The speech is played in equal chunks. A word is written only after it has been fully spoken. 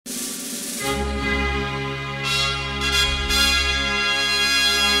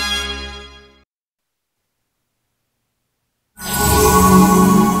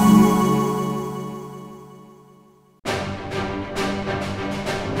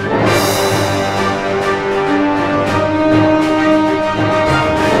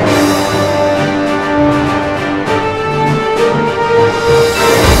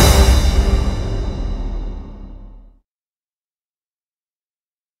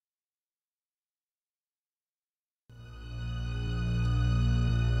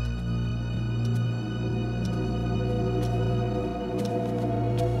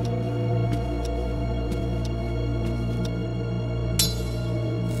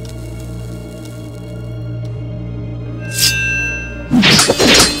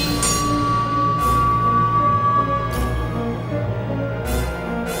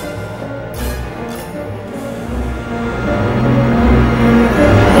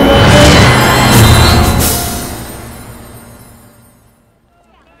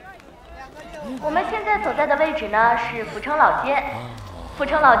呢是福城老街。福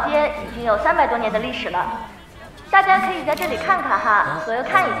城老街已经有300多年的历史了，大家可以在这里看看哈，左右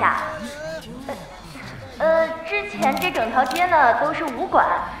看一下。之前这整条街呢都是武馆，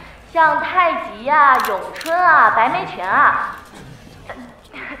像太极啊、咏春啊、白眉拳啊，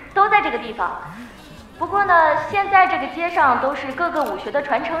都在这个地方。不过呢，现在这个街上都是各个武学的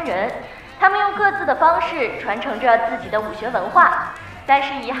传承人，他们用各自的方式传承着自己的武学文化。但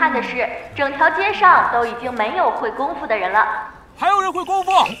是遗憾的是，整条街上都已经没有会功夫的人了。还有人会功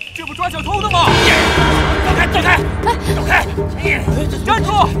夫？这不抓小偷的吗？让开！让开！让开！站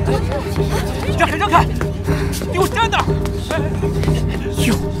住！让开！让开！给我站那儿！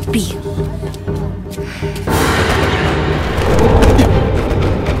有病！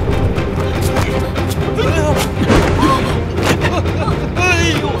哎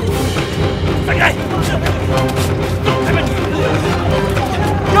呦！散开！让开！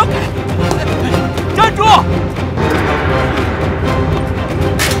让开！站住！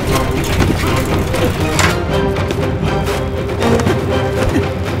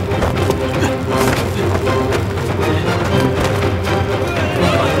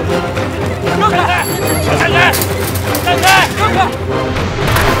让开！让开！让开！让开！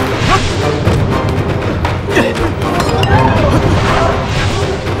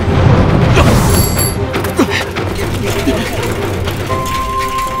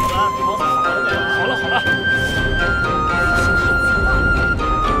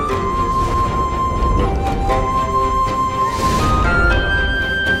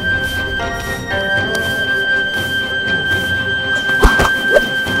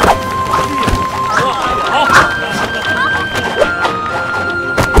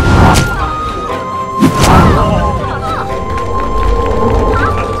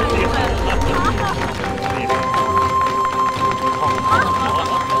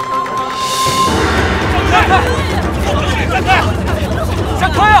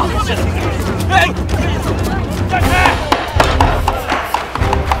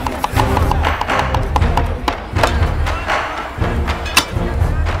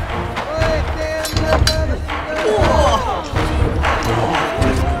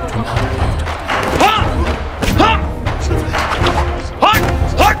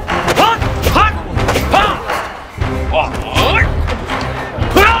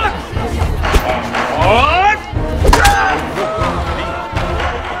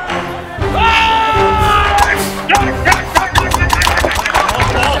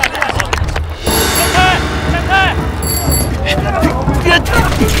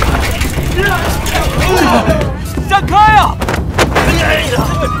站开啊！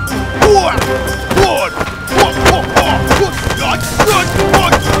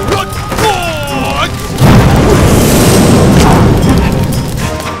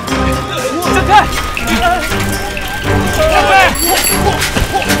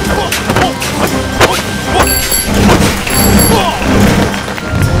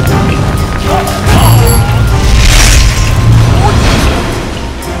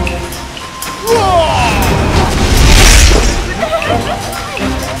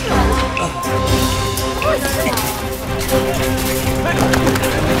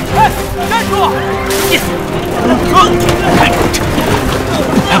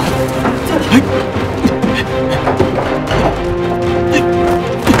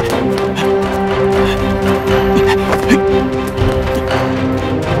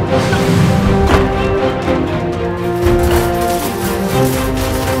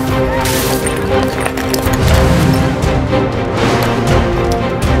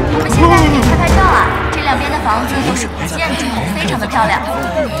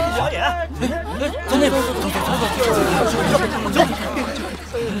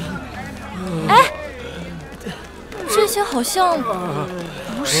好像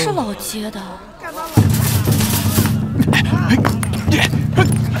不是老街的。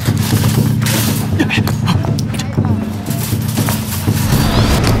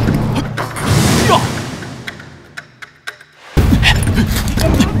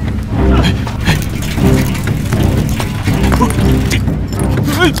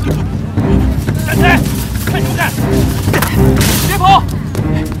站起来，看手看，别跑！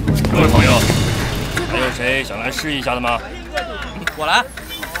各位朋友，还有谁想来试一下的吗？我来。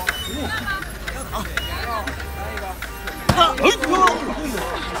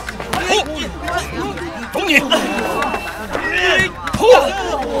懂你。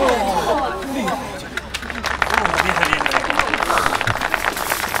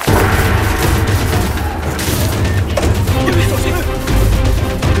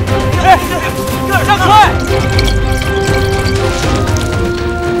哎，让开！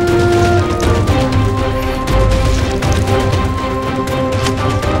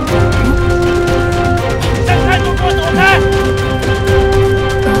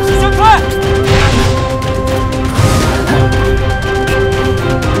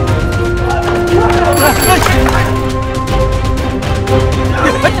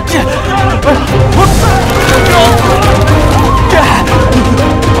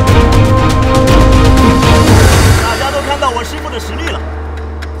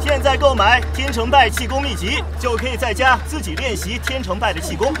天成拜气功秘籍，就可以在家自己练习天成拜的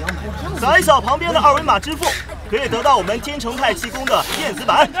气功。扫一扫旁边的2维码支付，可以得到我们天成派气功的电子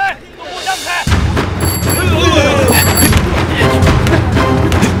版。都给我让开！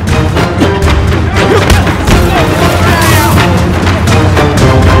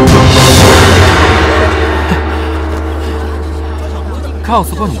告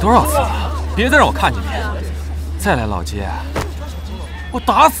诉过你多少次了，别再让我看见你！再来老街，我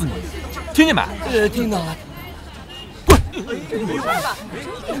打死你！听见没？听到了。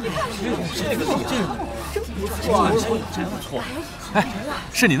滚！真不错。哎，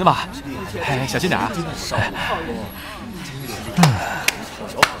是您的吧？哎，小心点啊！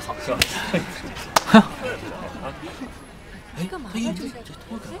哼。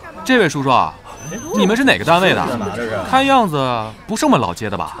这位叔叔啊，你们是哪个单位的？看样子不是我们老街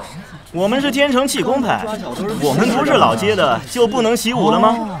的吧？我们是天成气功派，我们不是老街的，就不能习武了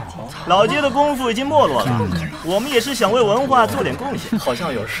吗？老街的功夫已经没落了，我们也是想为文化做点贡献。好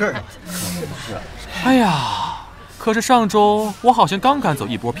像有事。哎呀，可是上周我好像刚赶走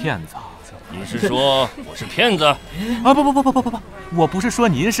一波骗子。你是说我是骗子？啊不，我不是说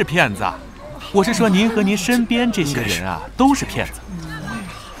您是骗子，我是说您和您身边这些人啊都是骗子。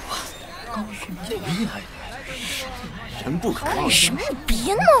人不可干什么？你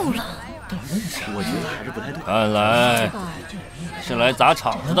别闹了。我觉得还是不太对。看来是来砸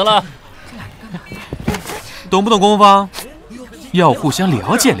场子的了。懂不懂功夫？要互相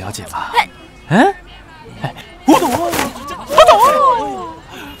了解了解嘛。嗯？哎，我懂，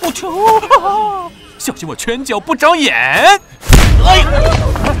我求，小心我拳脚不长眼。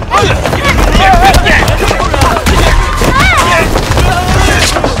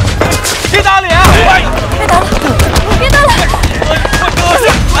别打脸！别打了！别打了！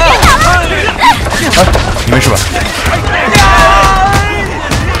你没事吧？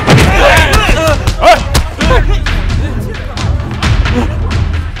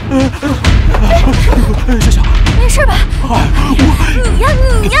小小，没事吧？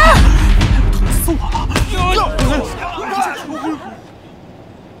你呀！疼死我了！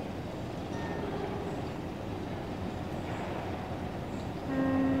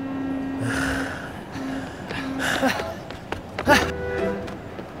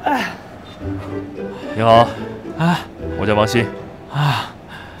你好，啊，我叫王西，啊，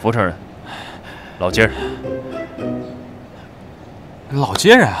福城人，老街人。老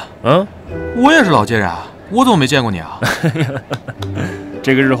街人？嗯，我也是老街人啊，我怎么没见过你啊？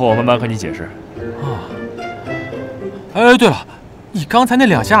这个日后我慢慢和你解释。啊，哎，对了，你刚才那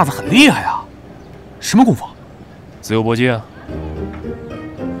2下子很厉害啊，什么功夫？自由搏击啊。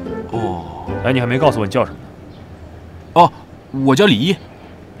哦，哎，你还没告诉我你叫什么？哦，我叫李一。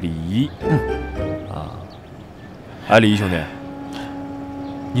李一。啊。哎，李一兄弟，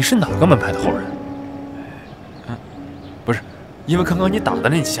你是哪个门派的后人？不是，因为刚刚你打的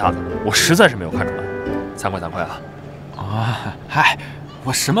那几下子，我实在是没有看出来。惭愧啊！啊，嗨，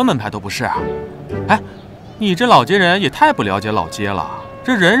我什么门派都不是。哎，你这老街人也太不了解老街了。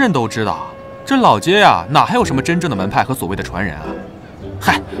这人人都知道，这老街呀，哪还有什么真正的门派和所谓的传人啊？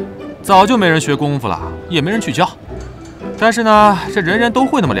嗨，早就没人学功夫了，也没人去教。但是呢，这人人都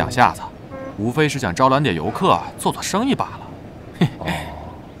会那么2下子，无非是想招揽点游客，做做生意罢了。哦，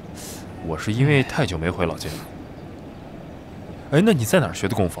我是因为太久没回老街了。哎，那你在哪儿学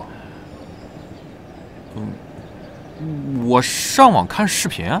的功夫？我上网看视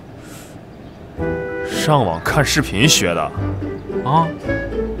频。上网看视频学的？啊？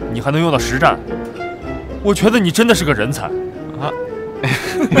你还能用到实战？我觉得你真的是个人才啊！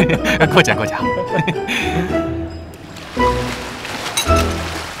过奖。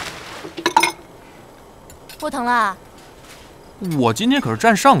不疼了？我今天可是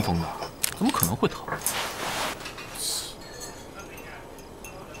占上风的，怎么可能会疼？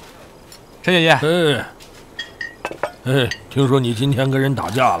陈爷爷，听说你今天跟人打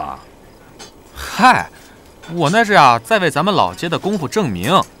架了？嗨，我那是啊，在为咱们老街的功夫证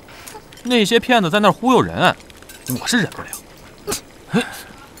明。那些骗子在那儿忽悠人，我是忍不了。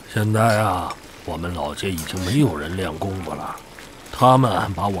现在啊，我们老街已经没有人练功夫了，他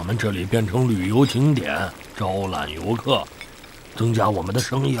们把我们这里变成旅游景点，招揽游客，增加我们的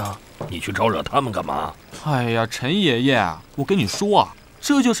生意啊！你去招惹他们干嘛？哎呀，陈爷爷，我跟你说啊，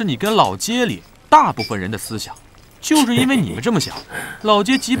这就是你跟老街里大部分人的思想，就是因为你们这么想，老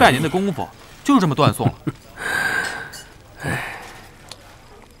街几百年的功夫就这么断送了。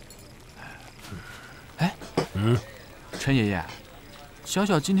哎，陈爷爷，小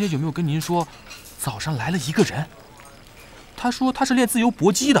小今天有没有跟您说，早上来了一个人？他说他是练自由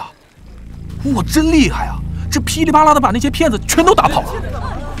搏击的，哇，真厉害啊！这噼里啪啦的把那些骗子全都打跑了。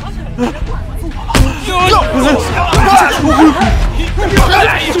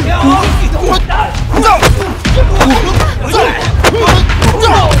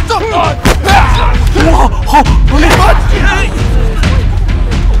好，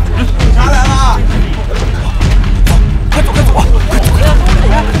警察来了！快走！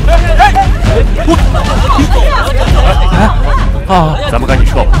啊！咱们赶紧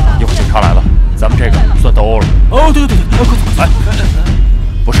撤吧，一会儿警察来了，咱们这个算斗殴了。哦，对，快走！哎，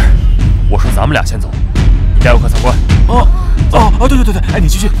不是，我说咱们俩先走，你带我看参观。对，哎，你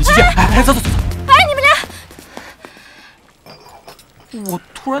继续，哎，走。哎，你们俩！我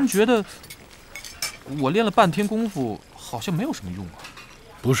突然觉得，我练了半天功夫，好像没有什么用啊。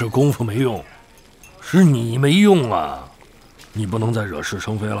不是功夫没用，是你没用啊！你不能再惹是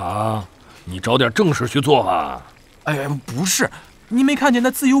生非了啊！你找点正事去做啊！哎，不是，你没看见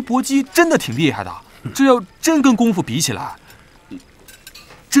那自由搏击真的挺厉害的，这要真跟功夫比起来，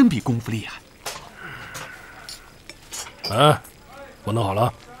真比功夫厉害。哎，我弄好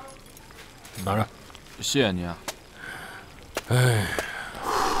了，拿着。谢谢您啊。哎，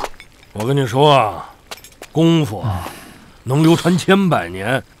我跟你说啊，功夫啊，能流传千百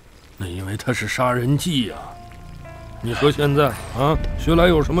年，那因为它是杀人技呀。你说现在啊，学来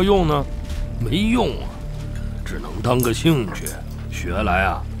有什么用呢？没用啊，只能当个兴趣。学来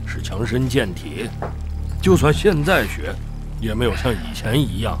啊，是强身健体。就算现在学，也没有像以前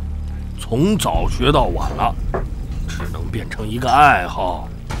一样，从早学到晚了，只能变成一个爱好。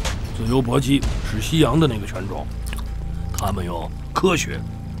自由搏击是西洋的那个拳种，他们有科学、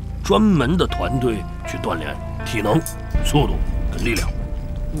专门的团队去锻炼体能、速度跟力量。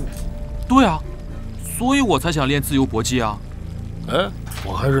对啊，所以我才想练自由搏击啊。哎，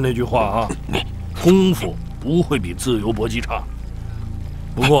我还是那句话啊，功夫不会比自由搏击差。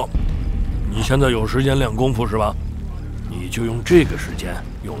不过，你现在有时间练功夫是吧？你就用这个时间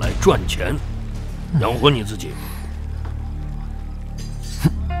用来赚钱，养活你自己。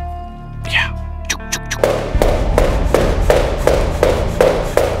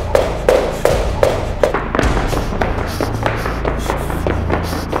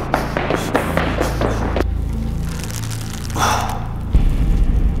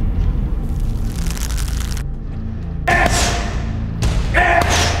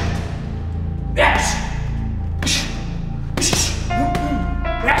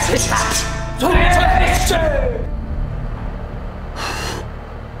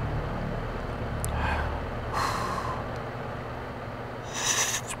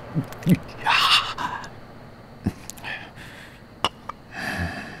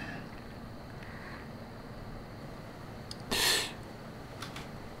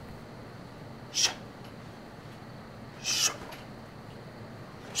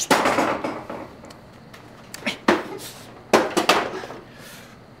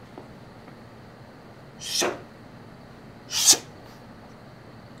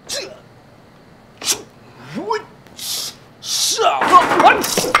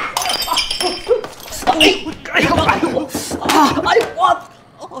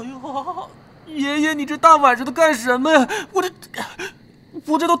爷爷，你这大晚上的干什么呀？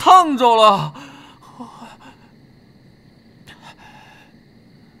我这都烫着了。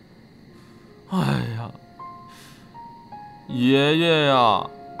哎呀，爷爷呀，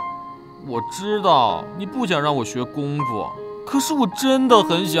我知道你不想让我学功夫，可是我真的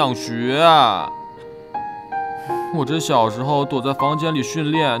很想学。我这小时候躲在房间里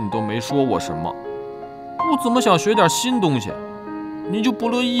训练，你都没说我什么。我怎么想学点新东西，您就不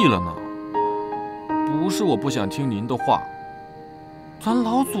乐意了呢？不是我不想听您的话，咱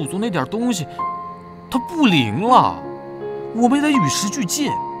老祖宗那点东西，它不灵了，我们也得与时俱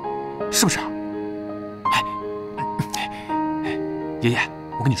进，是不是？爷爷，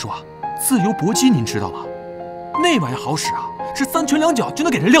我跟你说啊，自由搏击您知道了，那玩意好使啊，是3拳2脚就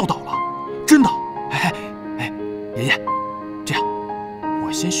能给人撂倒了，真的。爷爷，这样，我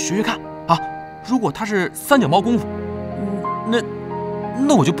先学学看啊。如果他是3脚猫功夫，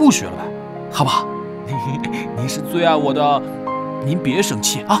那我就不学了呗，好不好？您是最爱我的，您别生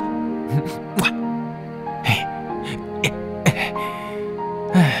气啊。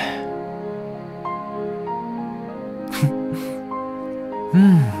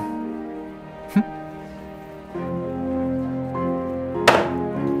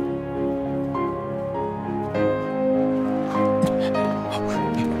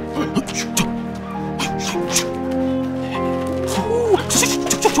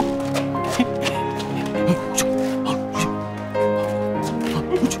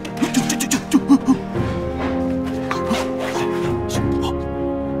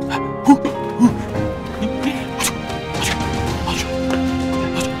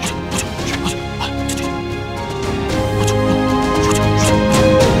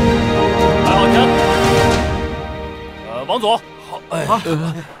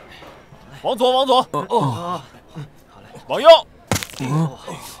往左，往左。哦，往右。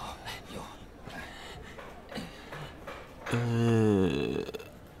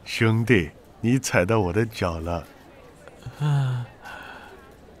兄弟，你踩到我的脚了。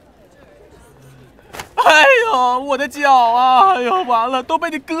哎呦，我的脚啊！哎呦，完了，都被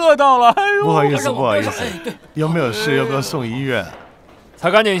你硌到了！哎呦，不好意思，不好意思，有没有事？要不要送医院？踩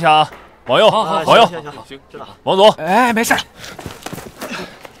干净一下啊！往右，往右，行，知道。往左。哎，没事。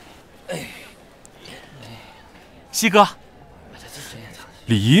西哥，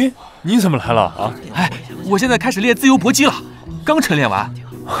李一，你怎么来了啊？哎，我现在开始练自由搏击了，刚晨练完，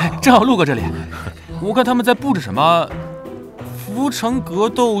哎，正好路过这里。我看他们在布置什么福城格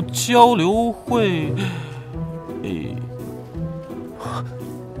斗交流会，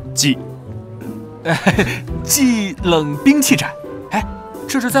技冷兵器展。哎，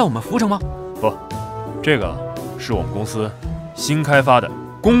这是在我们福城吗？不，这个是我们公司新开发的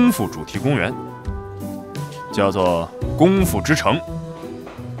功夫主题公园，叫做功夫之城。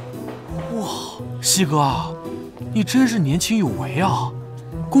哇，西哥，你真是年轻有为啊！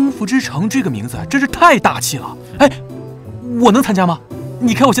功夫之城这个名字真是太大气了。哎，我能参加吗？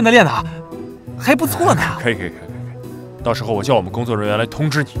你看我现在练的还不错呢。可以，到时候我叫我们工作人员来通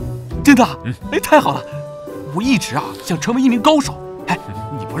知你。真的？哎，太好了！我一直想成为一名高手。哎，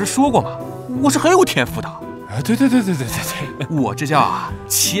你不是说过吗？我是很有天赋的。哎，对，我这叫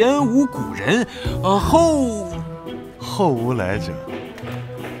前无古人，后无来者。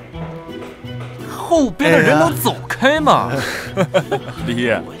后边的人能走开吗？李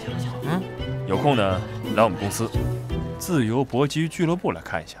一，有空呢来我们公司自由搏击俱乐部来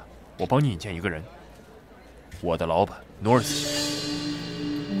看一下，我帮你引荐一个人，我的老板 Norris。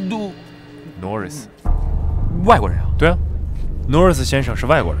外国人啊？对啊，Norris 先生是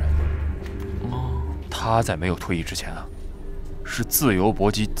外国人。他在没有退役之前是自由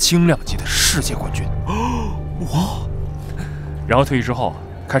搏击轻量级的世界冠军。哇！然后退役之后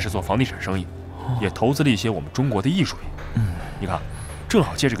开始做房地产生意，也投资了一些我们中国的艺术品。你看，正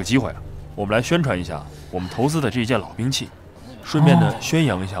好借这个机会我们来宣传一下我们投资的这一件老兵器，顺便呢宣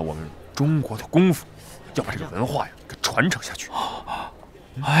扬一下我们中国的功夫，要把这个文化给传承下去。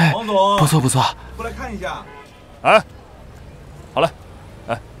哎，王总，不错，过来看一下。哎，好嘞，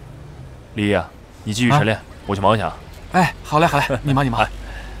哎，李一你继续晨练，我去忙一下。哎，好嘞，你忙。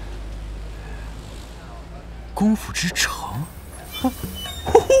功夫之城，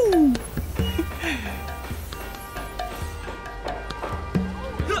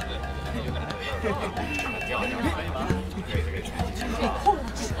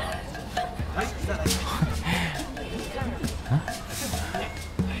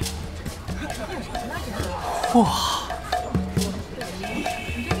哇！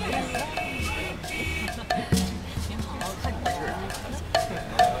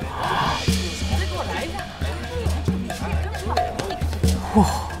哇！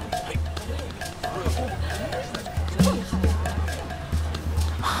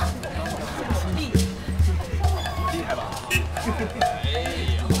厉害吧？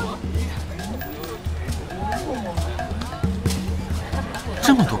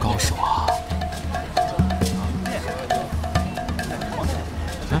这么多高手啊！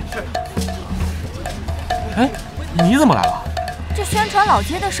哎，你怎么来了？这宣传老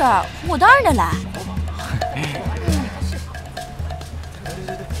街的事儿，我当然得来。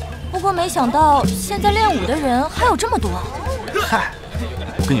不过没想到现在练武的人还有这么多。嗨，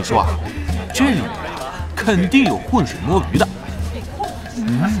我跟你说这里面肯定有浑水摸鱼的。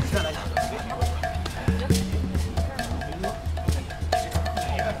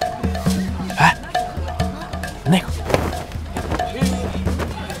哎，那个，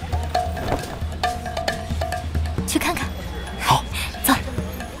去看看。好，走。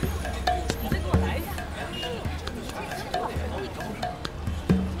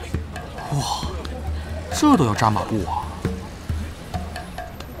哇，这都要扎马步啊！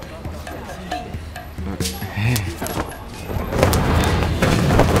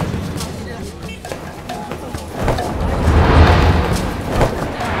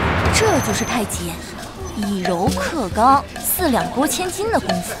这就是太极，以柔克刚，4两拨千斤的功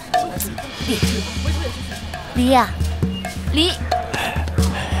夫。李呀，李，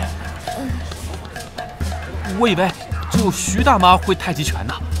我以为只有徐大妈会太极拳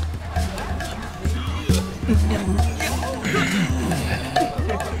呢。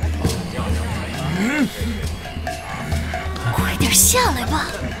快点下来吧！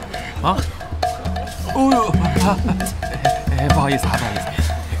啊！哦呦！不好意思。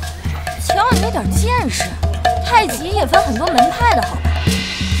瞧你那点见识，太极也分很多门派的好吧？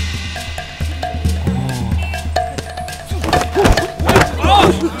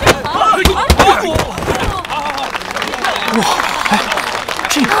哎，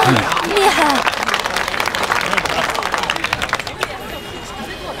这可以啊！厉害！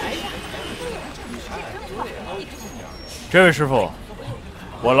这位师傅，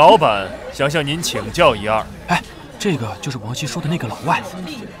我老板想向您请教一二。哎，这个就是王西说的那个老外，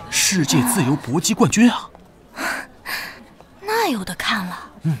世界自由搏击冠军啊！那有的看了。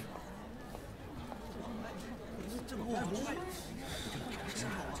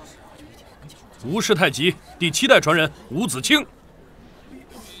吴氏太极第7代传人吴子清。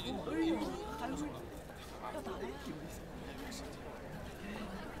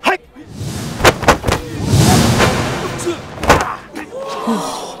嗨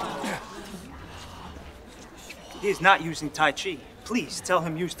！He is not using Tai Chi. Please tell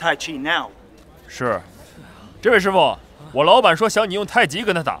him use Tai Chi now. 是，这位师傅，我老板说想你用太极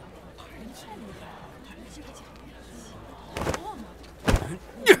跟他打。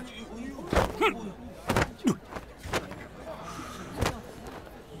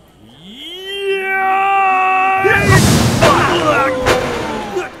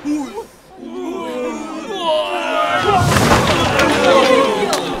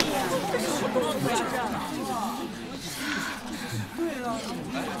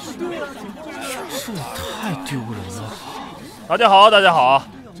大家好，大家好！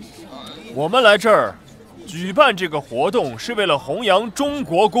我们来这儿举办这个活动是为了弘扬中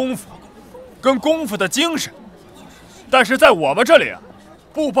国功夫，跟功夫的精神。但是在我们这里，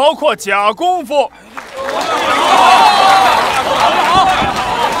不包括假功夫。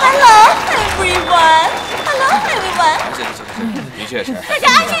Hello everyone. Hello everyone. 是，的确是。大家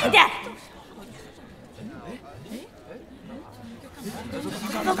安静一点。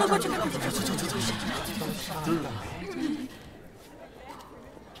快去！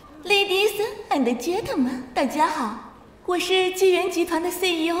 Ladies and gentlemen， 大家好，我是纪元集团的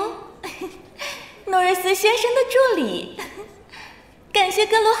CEO， 诺瑞斯先生的助理。感谢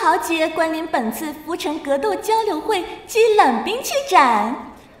各路豪杰光临本次福城格斗交流会及冷兵器展。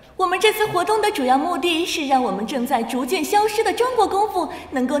我们这次活动的主要目的是让我们正在逐渐消失的中国功夫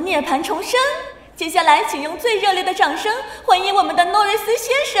能够涅槃重生。接下来，请用最热烈的掌声欢迎我们的诺瑞斯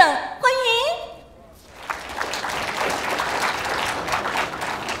先生，欢迎。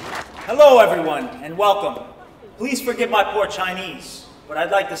 Hello, everyone, and welcome. Please forgive my poor Chinese, but I'd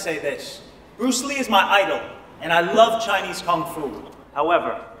like to say this. Bruce Lee is my idol, and I love Chinese Kung Fu.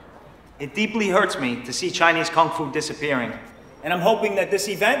 However, it deeply hurts me to see Chinese Kung Fu disappearing, and I'm hoping that this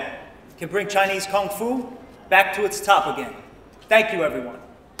event can bring Chinese Kung Fu back to its top again. Thank you, everyone.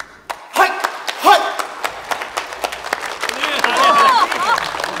 Hi! Hi!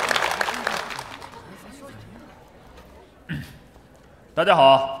 大家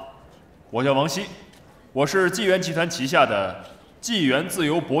好。 我叫王西，我是纪元集团旗下的纪元自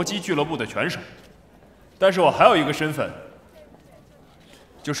由搏击俱乐部的拳手，但是我还有一个身份，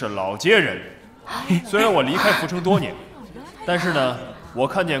就是老街人。虽然我离开福城多年，但是呢，我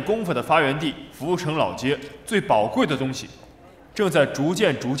看见功夫的发源地福城老街最宝贵的东西，正在逐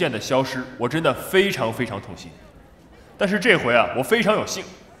渐的消失，我真的非常痛心。但是这回啊，我非常有幸，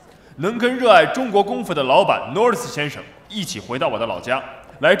能跟热爱中国功夫的老板 Norris 先生一起回到我的老家。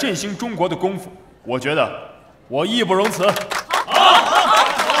 来振兴中国的功夫，我觉得我义不容辞。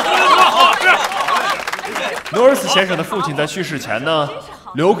诺尔斯先生的父亲在去世前呢，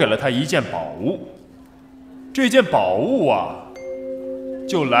留给了他一件宝物。这件宝物啊，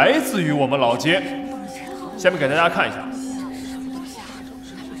就来自于我们老街。下面给大家看一下。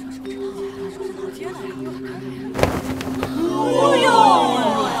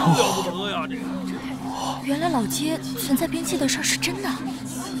原来老街存在兵器的事儿是真的。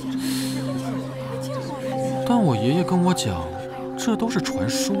 但我爷爷跟我讲，这都是传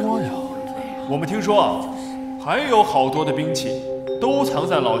说呀。我们听说啊，还有好多的兵器都藏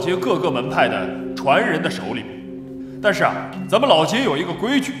在老街各个门派的传人的手里。但是啊，咱们老街有一个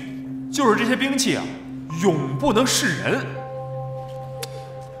规矩，就是这些兵器啊，永不能示人。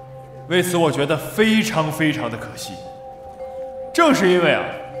为此，我觉得非常的可惜。正是因为啊，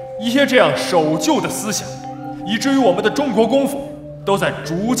一些这样守旧的思想，以至于我们的中国功夫都在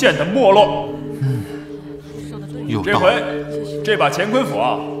逐渐的没落。 这回这把乾坤斧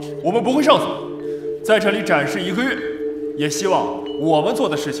啊，我们不会上锁，在这里展示1个月，也希望我们做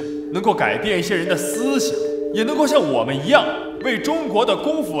的事情能够改变一些人的思想，也能够像我们一样，为中国的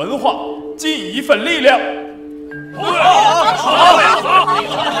功夫文化尽一份力量。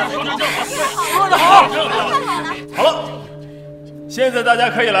好了，现在大家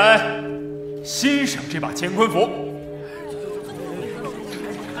可以来欣赏这把乾坤斧。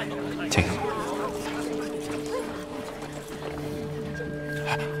 请。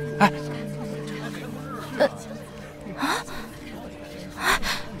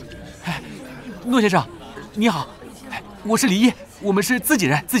诺先生，你好，我是李一，我们是自己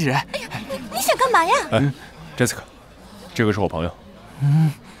人。哎呀，你想干嘛呀？Jessica， 这个是我朋友。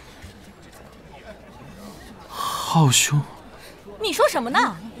好凶。你说什么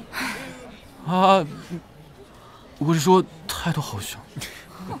呢？啊，我是说态度好凶。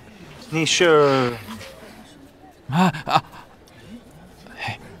你是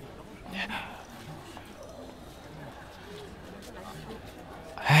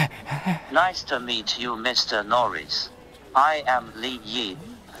？Nice to meet you, Mr. Norris. I am Li Yi.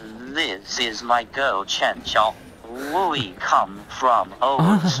 This is my girl Chen Xiao. We come from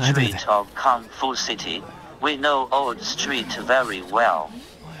Old Street of Kungfu City. We know Old Street very well.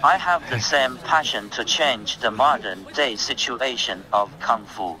 I have the same passion to change the modern day situation of Kung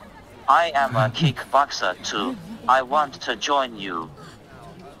Fu. I am a kickboxer too. I want to join you.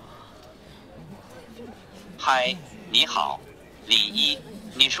 Hi, 你好，李一。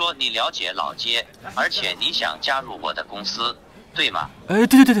你说你了解老街，而且你想加入我的公司，对吗？对。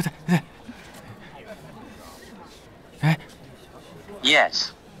Yes。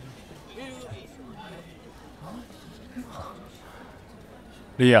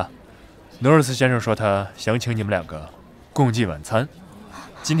李一啊，诺尔斯先生说他想请你们两个共进晚餐，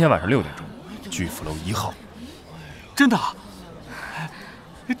今天晚上6点钟，巨福楼1号。真的？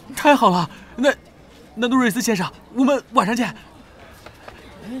太好了！那诺瑞斯先生，我们晚上见。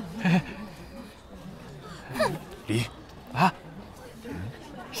李啊，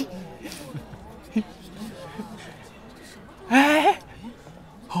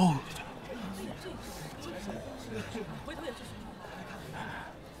哦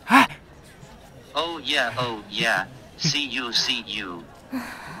，Oh yeah, oh yeah. See you, see you.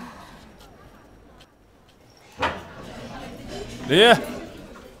 李，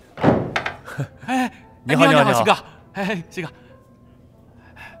你好，西哥，西哥。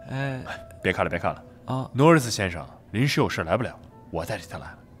别看了啊！诺尔斯先生临时有事来不了，我代替他来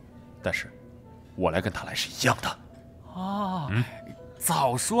了。但是，我来跟他来是一样的。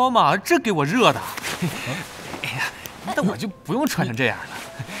早说嘛，这给我热的。哎呀，那我就不用穿成这样了。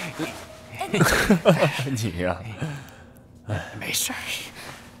你呀，没事儿。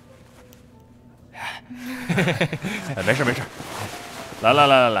没事。来，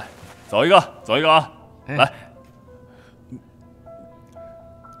走一个啊！来。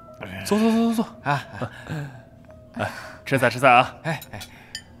坐啊！吃菜啊！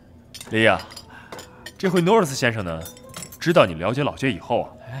李啊，这回诺尔斯先生呢，知道你了解老街以后啊，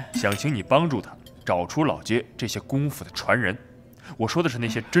想请你帮助他找出老街这些功夫的传人。我说的是那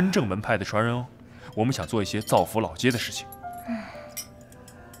些真正门派的传人哦。我们想做一些造福老街的事情。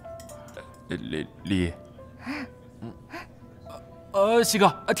李，西哥，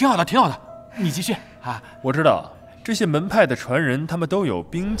挺好的，你继续啊。我知道。这些门派的传人，他们都有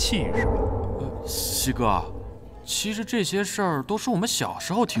兵器，是吧？西哥，其实这些事儿都是我们小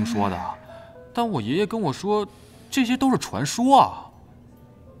时候听说的，但我爷爷跟我说，这些都是传说啊。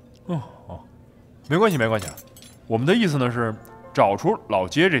没关系。我们的意思呢是，找出老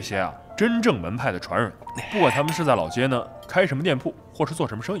街这些真正门派的传人，不管他们是在老街呢开什么店铺，或是做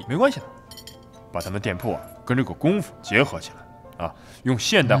什么生意，没关系的，把他们店铺跟这个功夫结合起来用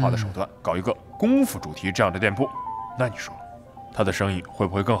现代化的手段搞一个功夫主题这样的店铺。那你说，他的生意会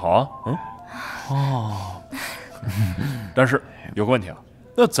不会更好啊？但是有个问题啊，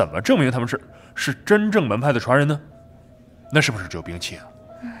那怎么证明他们是真正门派的传人呢？那是不是只有兵器啊？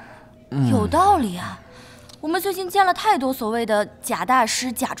有道理啊，我们最近见了太多所谓的假大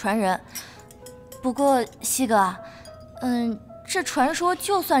师、假传人。不过西哥，这传说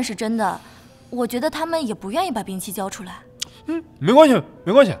就算是真的，我觉得他们也不愿意把兵器交出来。没关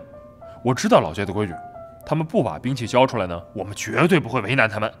系，我知道老街的规矩。他们不把兵器交出来呢，我们绝对不会为难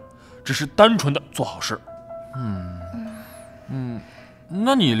他们，只是单纯的做好事。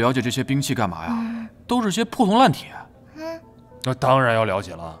那你了解这些兵器干嘛呀？都是些破铜烂铁。那当然要了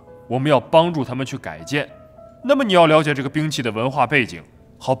解了，我们要帮助他们去改建。那么你要了解这个兵器的文化背景，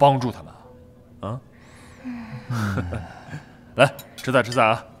好帮助他们来，吃菜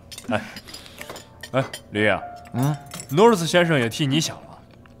啊！李啊，诺尔斯先生也替你想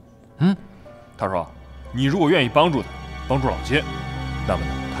了。他说，你如果愿意帮助老街，那么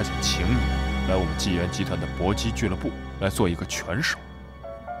呢，他想请你来我们纪元集团的搏击俱乐部来做一个拳手。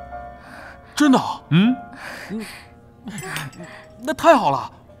真的？那太好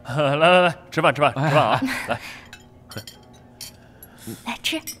了！来，吃饭啊！来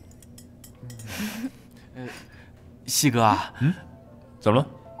吃。西哥啊，怎么了？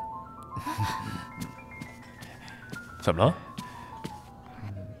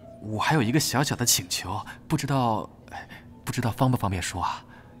我还有一个小小的请求，不知道方不方便说啊？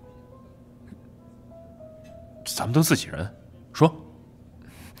咱们都自己人，说。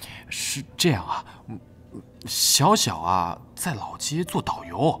是这样啊，小小啊，在老街做导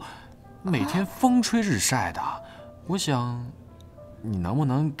游，每天风吹日晒的，我想，你能不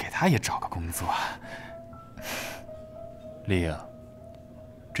能给他也找个工作啊？丽啊，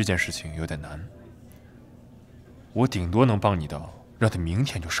这件事情有点难，我顶多能帮你到让他明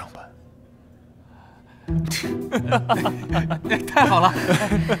天就上班。太好了，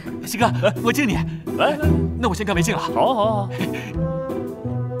西哥，我敬你。来，那我先干为敬了。好。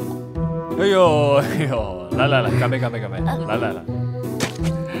哎呦，来，干杯！来。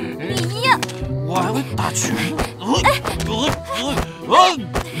李一，我还会打拳。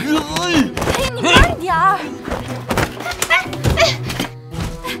你慢点儿。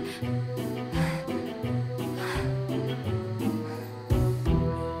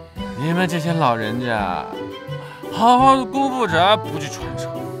你们这些老人家，好好的功夫宅不去传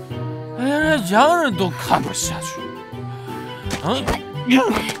承，哎呀，让洋人都看不下去。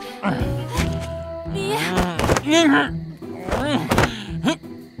李，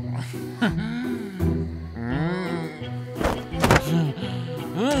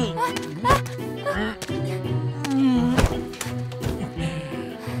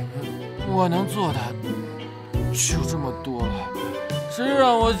我能做的就这么多了，谁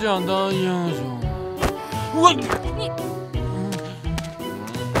让我想当英雄呢？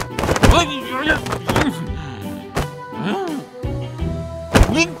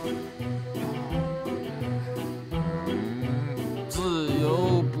自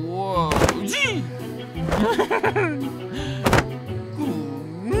由搏击。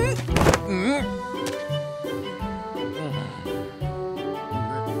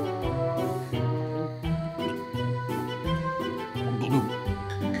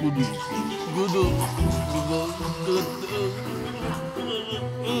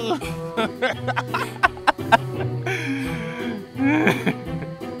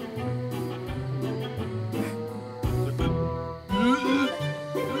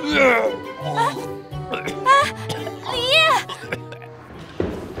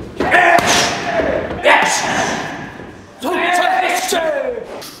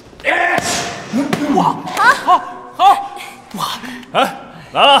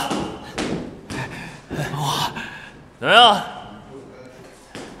来了，哇，怎么样？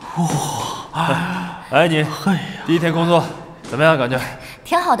哇，哎你，第一天工作怎么样？感觉？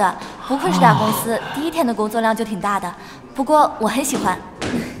挺好的，不愧是大公司，第一天的工作量就挺大的。不过我很喜欢。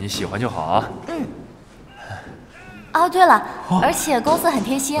你喜欢就好啊。哦，对了，而且公司很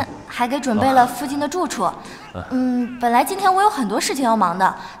贴心，还给准备了附近的住处。本来今天我有很多事情要忙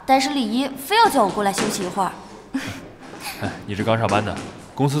的，但是李一非要叫我过来休息一会儿。你是刚上班的，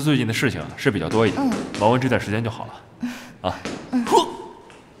公司最近的事情是比较多一点，忙完这段时间就好了。啊。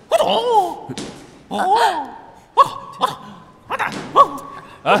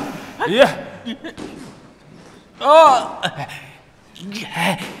哎，李一。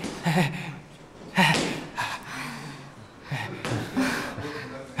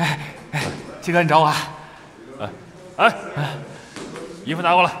七哥，你找我啊？衣服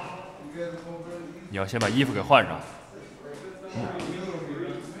拿过来。你要先把衣服给换上。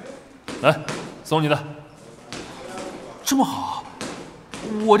来，送你的。这么好，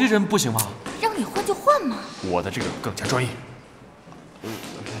我这人不行吗？让你换就换嘛。我的这个更加专业。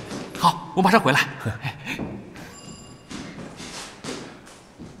好，我马上回来。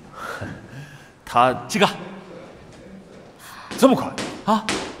七哥，这么快啊？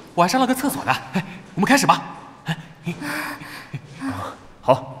我还上了个厕所呢。我们开始吧。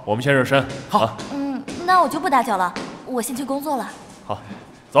好，我们先热身。好。那我就不打搅了，我先去工作了。好，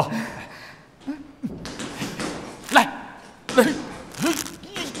走。来。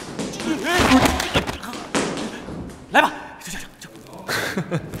来吧。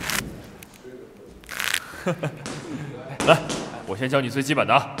来，我先教你最基本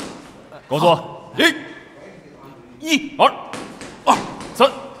的啊。工作。1、2、3、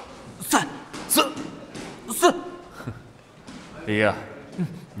4。李一，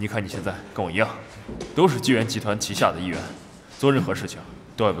你看你现在跟我一样，都是纪元集团旗下的一员，做任何事情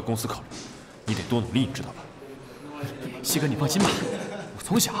都要为公司考虑，你得多努力，你知道吧？西哥，你放心吧，我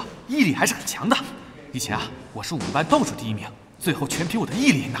从小毅力还是很强的。以前啊，我是我们班倒数第1名，最后全凭我的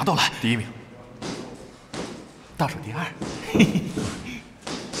毅力拿到了第1名，倒数第2。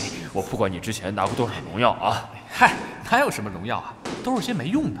我不管你之前拿过多少荣耀啊！嗨，哪有什么荣耀啊，都是些没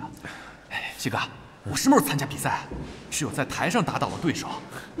用的。西哥，我什么时候参加比赛？只有在台上打倒了对手，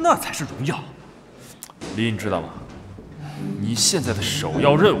那才是荣耀。李，你知道吗？你现在的首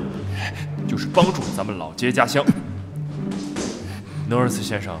要任务就是帮助咱们老街家乡。诺尔斯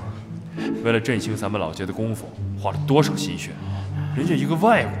先生为了振兴咱们老街的功夫，花了多少心血？人家一个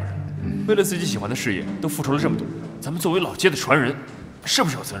外国人，为了自己喜欢的事业都付出了这么多，咱们作为老街的传人，是不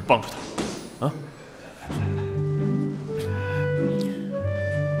是有责任帮助他？啊？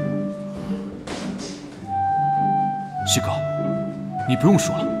西哥，你不用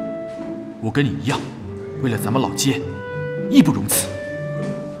说了，我跟你一样，为了咱们老街，义不容辞。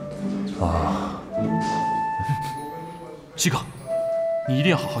啊，西哥，你一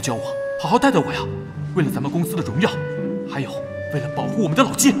定要好好教我，好好带带我呀！为了咱们公司的荣耀，还有为了保护我们的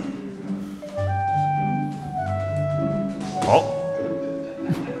老街。好。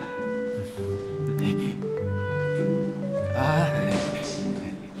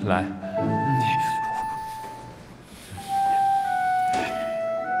来。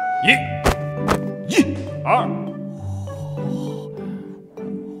一、二。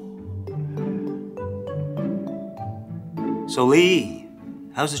So Lee,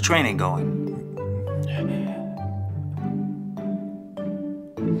 how's the training going?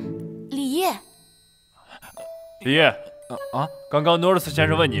 李烨，李烨，刚刚诺尔斯先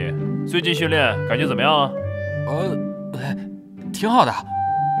生问你最近训练感觉怎么样啊？挺好的，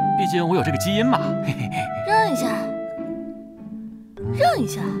毕竟我有这个基因嘛。嘿嘿嘿。让一下，让一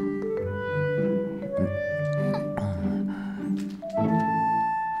下。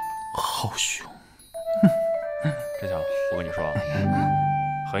好凶。陈晓，我跟你说，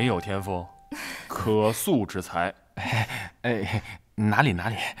很有天赋，可塑之才。哪里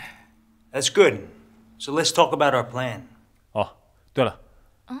？That's good. So let's talk about our plan. 哦，对了，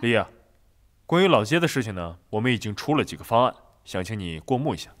李烨，关于老街的事情呢，我们已经出了几个方案，想请你过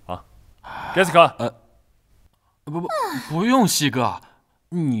目一下啊。Jessica，不用，西哥，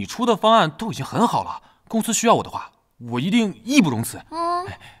你出的方案都已经很好了。公司需要我的话，我一定义不容辞。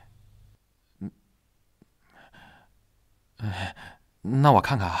那我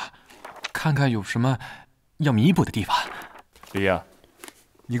看看有什么要弥补的地方。李烨，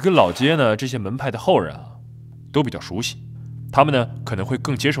你跟老街呢这些门派的后人啊，都比较熟悉，他们呢可能会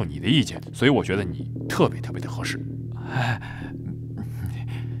更接受你的意见，所以我觉得你特别的合适。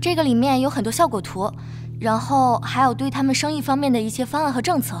这个里面有很多效果图，然后还有对他们生意方面的一些方案和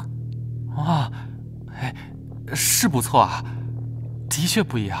政策。是不错啊，的确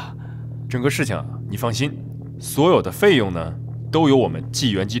不一样。整个事情啊，你放心，所有的费用呢都由我们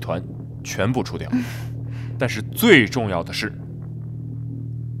纪元集团全部出掉。但是最重要的是，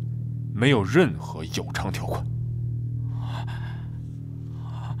没有任何有偿条款。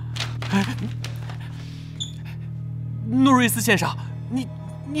诺瑞斯先生，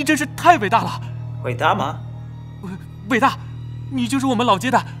你真是太伟大了！伟大吗？伟大，你就是我们老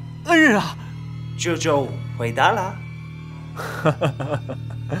街的恩人啊！就伟大了。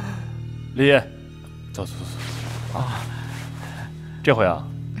李烨，走。这回啊，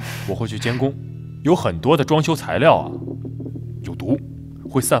我会去监工，有很多的装修材料啊有毒，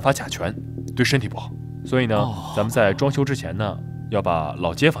会散发甲醛，对身体不好。所以呢，咱们在装修之前呢，要把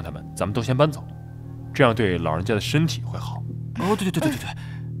老街坊他们咱们都先搬走，这样对老人家的身体会好。对。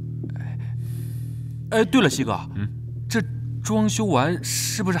对了，西哥，这装修完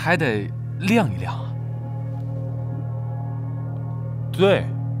是不是还得晾一晾啊？对。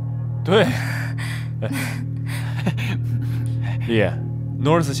李烨，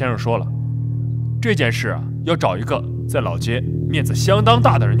诺尔斯先生说了，这件事啊，要找一个在老街面子相当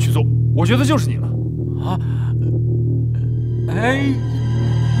大的人去做，我觉得就是你了。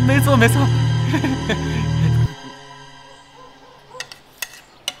没错。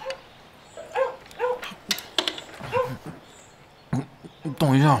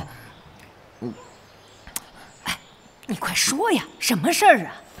等一下，你快说呀，什么事儿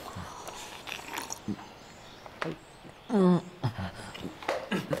啊？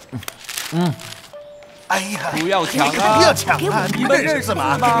哎呀，不要抢啊！不要抢啊！你们认识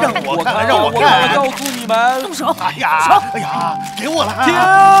吗？让我看，让我看！我告诉你们，动手！哎呀，给我了！停！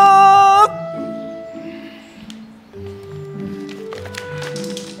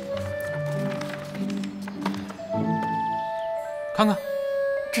看看，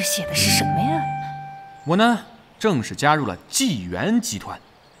这写的是什么呀？我呢，正式加入了纪元集团，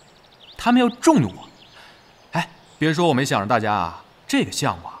他们要重用我。别说我没想着大家啊，这个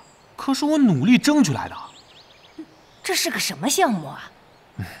项目啊，可是我努力争取来的。这是个什么项目啊？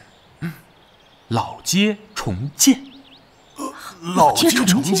老街重建。老街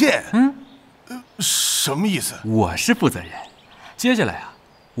重建？什么意思？我是负责人。接下来啊，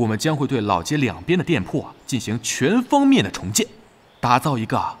我们将会对老街两边的店铺啊进行全方面的重建，打造一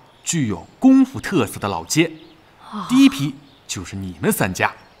个具有功夫特色的老街。第一批就是你们3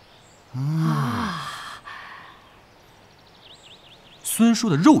家，孙叔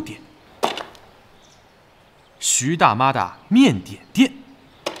的肉店，徐大妈的面点店，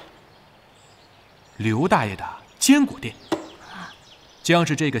刘大爷的坚果店，将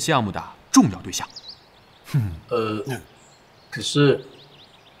是这个项目的重要对象。可是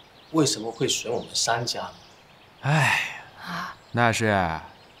为什么会选我们3家呢？哎，那是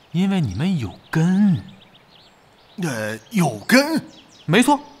因为你们有根。有根？没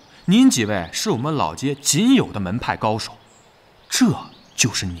错，您几位是我们老街仅有的门派高手，这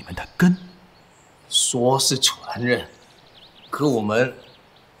就是你们的根。说是传人，可我们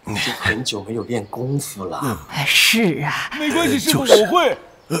已经很久没有练功夫了。是啊，没关系，师傅，我会。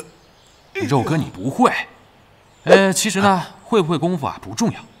肉哥，你不会。其实呢，会不会功夫啊不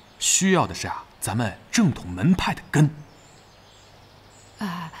重要，需要的是啊咱们正统门派的根。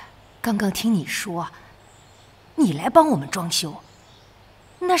刚刚听你说，你来帮我们装修，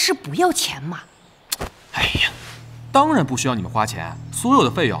那是不要钱吗？哎呀，当然不需要你们花钱，所有的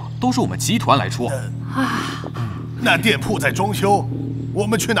费用都是我们集团来出。那店铺在装修，我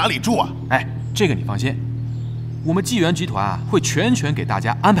们去哪里住啊？哎，这个你放心，我们纪元集团会全权给大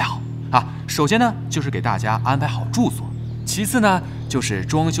家安排好啊。首先呢，就是给大家安排好住所，其次呢，就是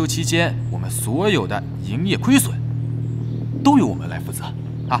装修期间我们所有的营业亏损都由我们来负责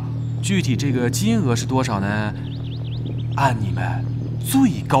啊。具体这个金额是多少呢？按你们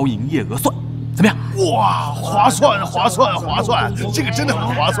最高营业额算，怎么样？哇，划算，划算，划算！这个真的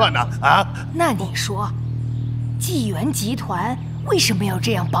很划算呢！啊，那你说，纪元集团为什么要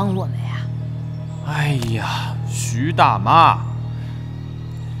这样帮我们呀？哎呀，徐大妈，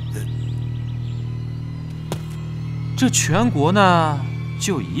这全国呢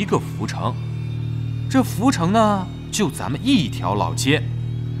就一个福城，这福城呢就咱们一条老街。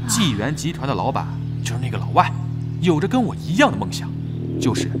纪元集团的老板就是那个老外，有着跟我一样的梦想，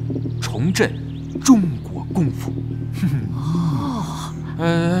就是重振中国功夫。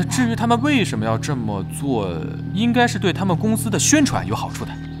至于他们为什么要这么做，应该是对他们公司的宣传有好处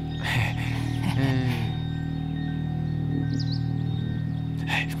的。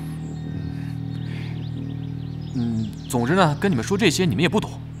总之呢，跟你们说这些你们也不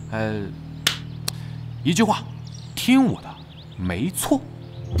懂。一句话，听我的，没错。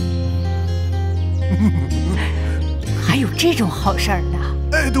还有这种好事儿呢？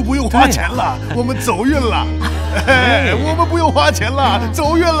哎，都不用花钱了，我们走运了。哎，我们不用花钱了，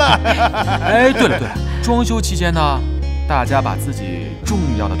走运了。哎，对了，装修期间呢，大家把自己重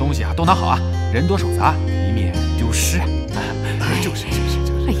要的东西啊都拿好啊，人多手杂，以免丢失。就是。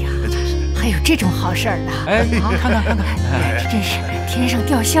哎呀，还有这种好事儿呢！哎，看看，真是天上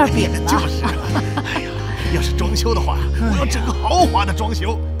掉馅饼了。就是。哎呀，要是装修的话，我要整个豪华的装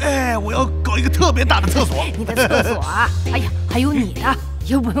修。哎，我要搞一个特别大的厕所。你的厕所啊？哎呀，还有你的，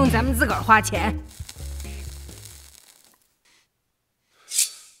又不用咱们自个儿花钱。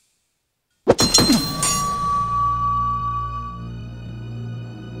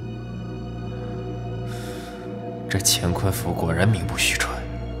这乾坤府果然名不虚传。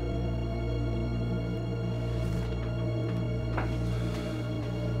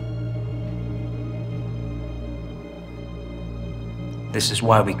This is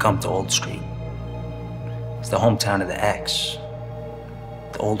why we come to Old Street. It's the hometown of the X,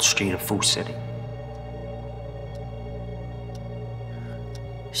 the old street of Fu City.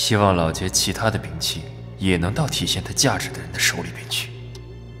 希望老街其他的兵器也能到体现它价值的人的手里边去，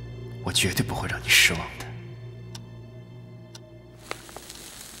我绝对不会让你失望的。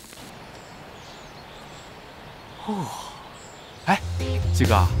哎，鸡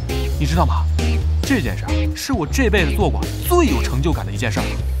哥，你知道吗？这件事是我这辈子做过最有成就感的一件事了。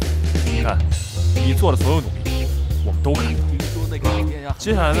你看，你做的所有努力，我们都看到。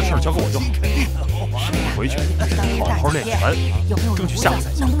接下来的事交给我就好。回去好好练拳，争取下个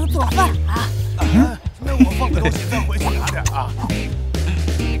赛季。能不能做饭啊？那我放个东西再回去拿点啊。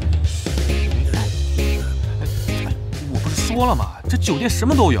我不是说了吗？这酒店什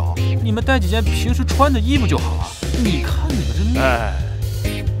么都有，你们带几件平时穿的衣服就好了。你看你们这……哎，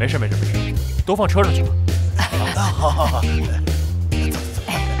没事，都放车上去吧。好。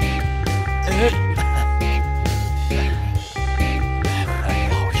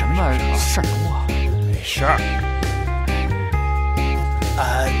跑什么事儿多？没事儿。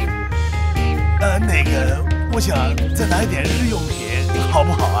那个，我想再拿一点日用品，好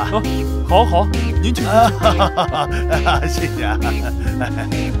不好啊？好，您去。谢谢啊。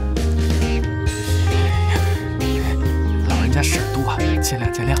老人家事儿多，见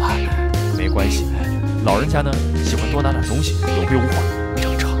谅啊。没关系，老人家呢喜欢多拿点东西，有备无患，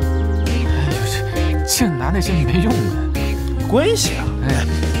正常。哎呦，这拿那些没用的，没关系啊。哎。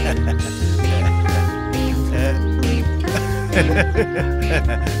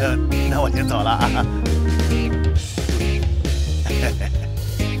那我先走了啊。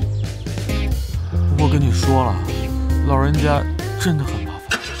我跟你说了，老人家真的很麻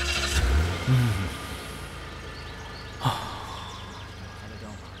烦。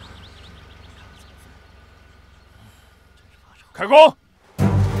开工！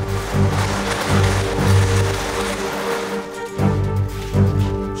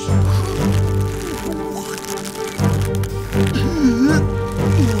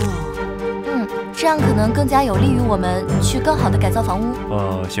这样可能更加有利于我们去更好的改造房屋。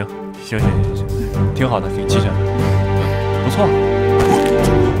行，挺好的，挺齐全的，不错。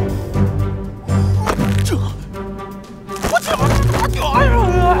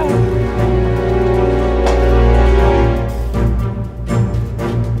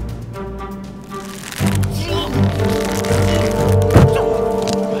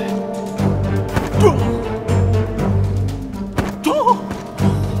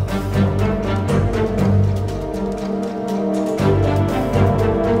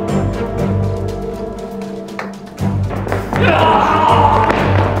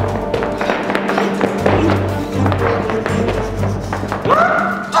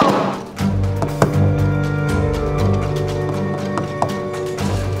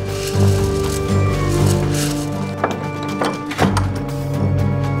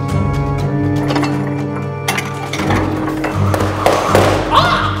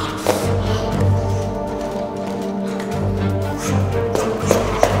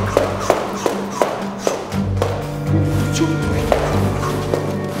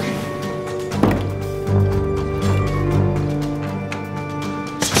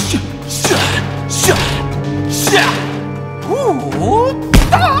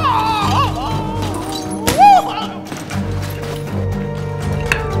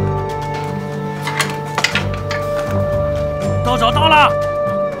都找到了。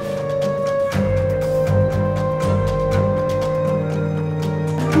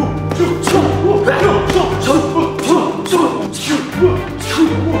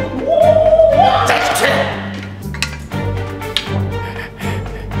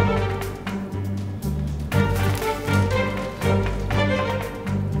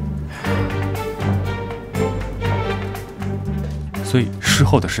所以事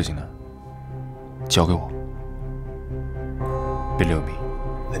后的事情呢，交给我。Believe me.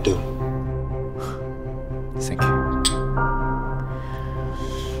 I do. Thank you.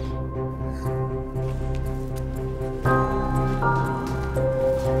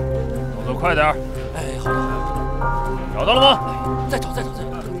 动作快点儿。哎，好的。找到了吗？再找。给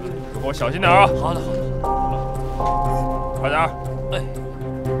我小心点啊！好的。快点儿。哎。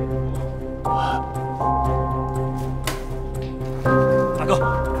大哥，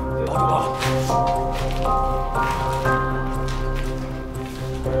保重。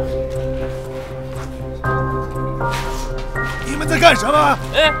你们在干什么？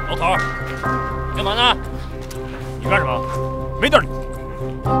哎，老头儿，干嘛呢？你干什么？没地儿理。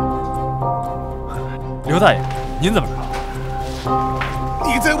刘大爷，您怎么着？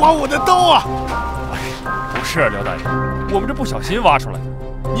你在挖我的刀啊！不是，刘大爷，我们这不小心挖出来的。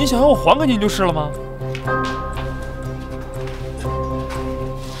您想要我还给您就是了吗？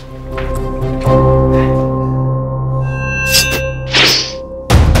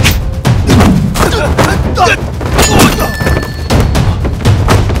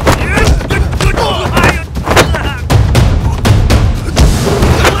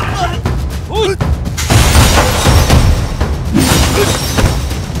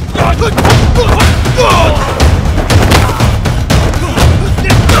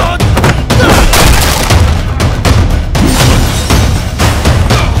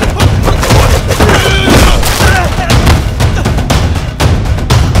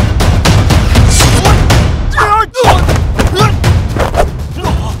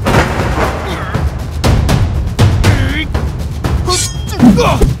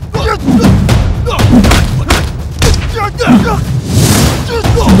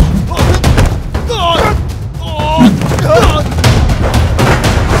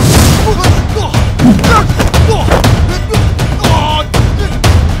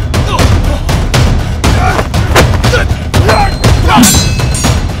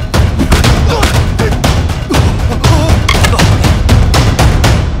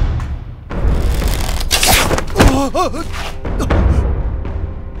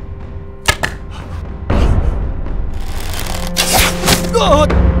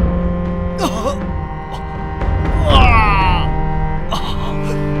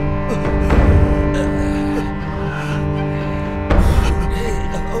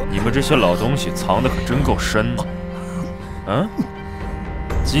你们这些老东西藏得可真够深的。嗯，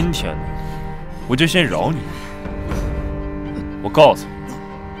今天呢，我就先饶你。我告诉你，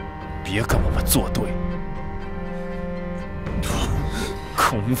别跟我们作对。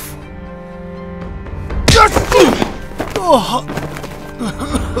功夫。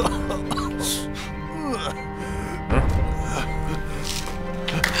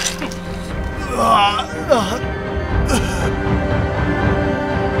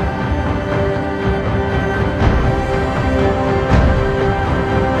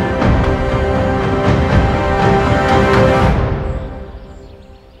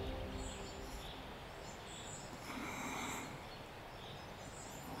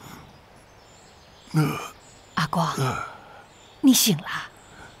阿光，你醒了？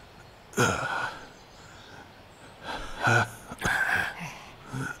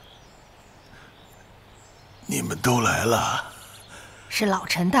你们都来了。是老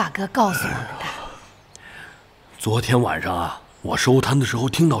陈大哥告诉我们的。昨天晚上啊，我收摊的时候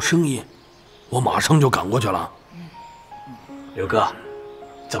听到声音，我马上就赶过去了。刘哥，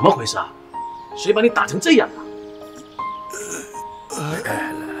怎么回事啊？谁把你打成这样啊？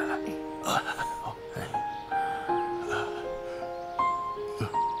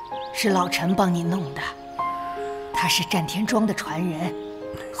是老陈帮你弄的，他是战天庄的传人，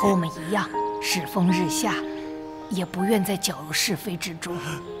和我们一样，世风日下，也不愿再搅入是非之中。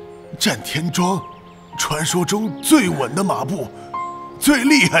战天庄，传说中最稳的马步，最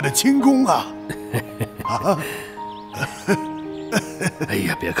厉害的轻功啊！啊！哎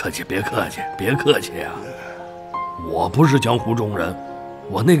呀，别客气，别客气，别客气呀！我不是江湖中人，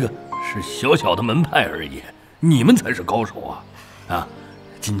我那个是小小的门派而已，你们才是高手啊！啊！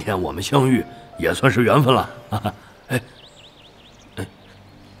今天我们相遇也算是缘分了。哎，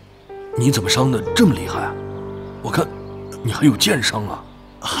你怎么伤得这么厉害啊？我看你还有剑伤啊！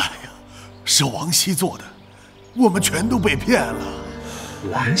哎呀，是王西做的，我们全都被骗了。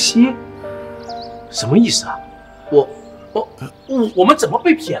王西？什么意思啊？我们怎么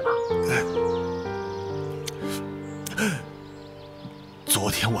被骗了？昨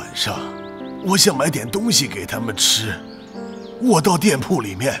天晚上，我想买点东西给他们吃。我到店铺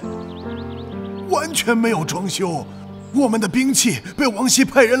里面，完全没有装修，我们的兵器被王西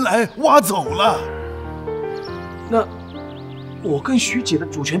派人来挖走了。那我跟徐姐的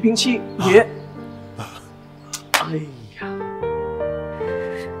祖传兵器也……哎呀，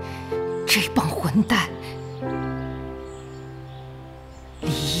这帮混蛋！李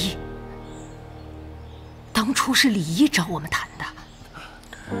一，当初是李一找我们谈的，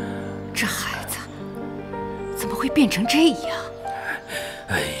这孩子怎么会变成这样？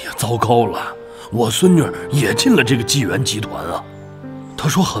哎呀，糟糕了！我孙女也进了这个纪元集团啊。她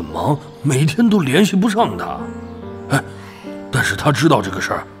说很忙，每天都联系不上她。哎，但是她知道这个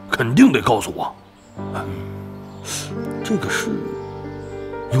事儿，肯定得告诉我。这个事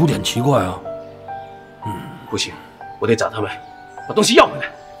有点奇怪啊。不行，我得找他们，把东西要回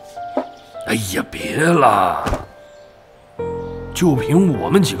来。哎呀，别了！就凭我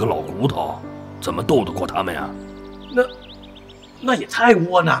们几个老骨头，怎么斗得过他们呀？那也太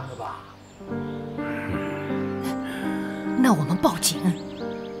窝囊了吧！那我们报警，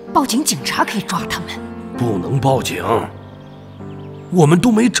报警，警察可以抓他们。不能报警，我们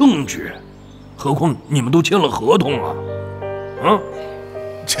都没证据，何况你们都签了合同了。啊，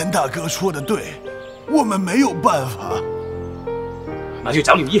陈大哥说的对，我们没有办法。那就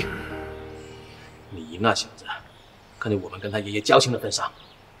找李一。李一那小子，看在我们跟他爷爷交情的份上，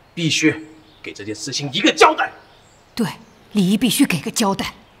必须给这件事情一个交代。对。李一必须给个交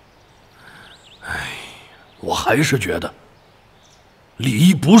代。哎，我还是觉得李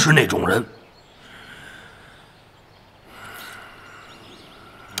一不是那种人。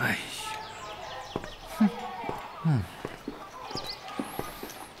哎呀，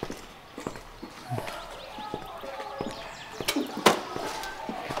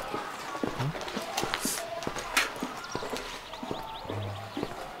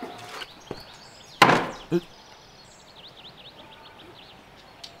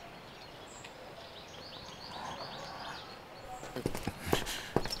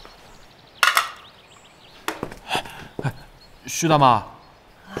徐大妈，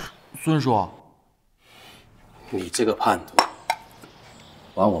孙叔，你这个叛徒，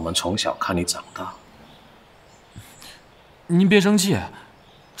枉我们从小看你长大。您别生气，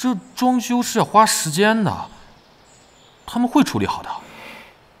这装修是要花时间的，他们会处理好的。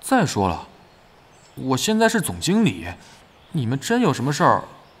再说了，我现在是总经理，你们真有什么事儿，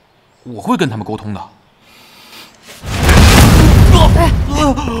我会跟他们沟通的。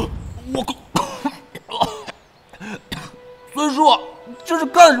我孙叔，这是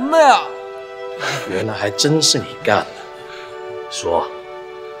干什么呀？原来还真是你干的。说，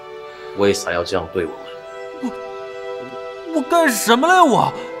为啥要这样对我们？我干什么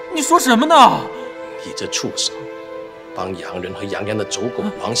了？你说什么呢？你这畜生，帮洋人和洋人的走狗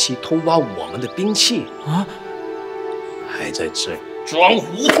王西偷挖我们的兵器啊！还在这装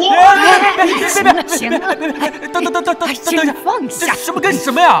糊涂！行了，等下，放下！什么跟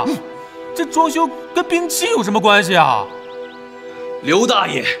什么呀？这装修跟兵器有什么关系啊？刘大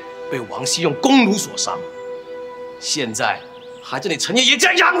爷被王西用弓弩所伤，现在还在你陈爷爷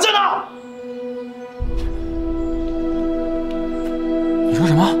家养着呢。你说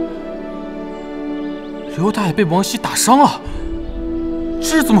什么？刘大爷被王西打伤了？这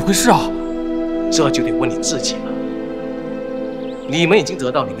是怎么回事啊？这就得问你自己了。你们已经得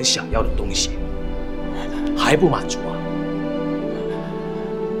到你们想要的东西，还不满足啊？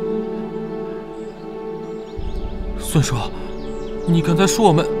孙叔，你刚才说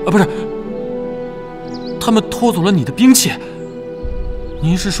我们不是，他们偷走了你的兵器。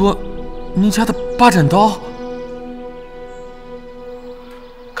您是说您家的八斩刀？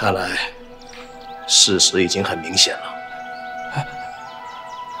看来事实已经很明显了。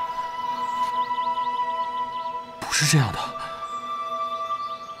不是这样的，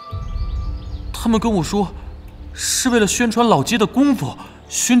他们跟我说，是为了宣传老街的功夫，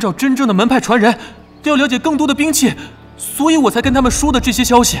寻找真正的门派传人，要了解更多的兵器，所以我才跟他们说的这些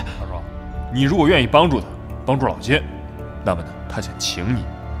消息。他说，你如果愿意帮助他，帮助老街，那么呢，他想请你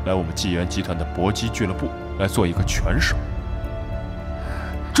来我们纪元集团的搏击俱乐部来做一个拳手。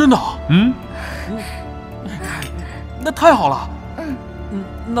真的？那太好了。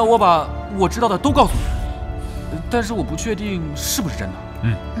那我把我知道的都告诉你，但是我不确定是不是真的。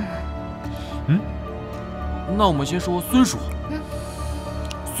那我们先说孙叔。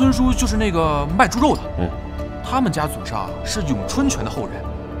孙叔就是那个卖猪肉的。他们家祖上是咏春拳的后人，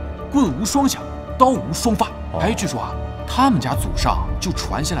棍无双响，刀无双发。据说啊，他们家祖上就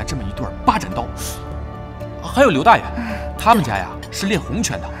传下来这么一对八斩刀。还有刘大爷，他们家呀是练红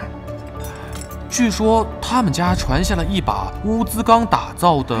拳的。据说他们家传下了一把乌兹钢打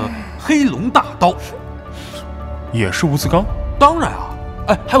造的黑龙大刀。也是乌兹钢？当然啊。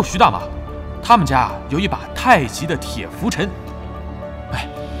还有徐大妈，他们家有一把太极的铁拂尘。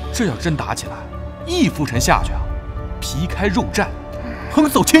这要真打起来，一拂尘下去啊，皮开肉绽，横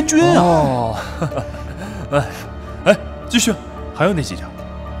扫千军啊！继续，还有哪几家？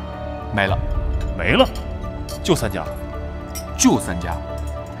没了，就3家，就3家。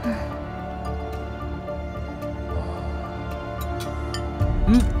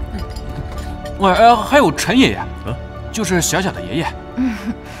还有陈爷爷，就是小小的爷爷。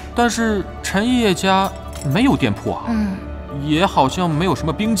但是陈爷爷家没有店铺啊，也好像没有什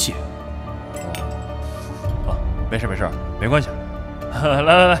么兵器。没事，没关系。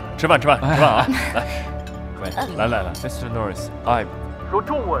来，吃饭啊！来 ，Mr. Norris， 说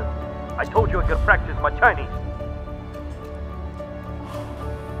中文。I told you I could practice my Chinese.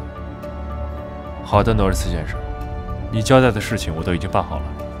 好的，诺尔斯先生，你交代的事情我都已经办好了。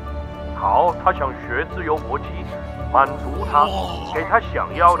好，他想学自由搏击，满足他，给他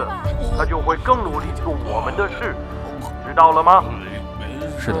想要的，他就会更努力做我们的事，知道了吗？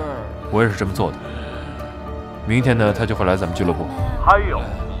是的，我也是这么做的。明天呢，他就会来咱们俱乐部。还有，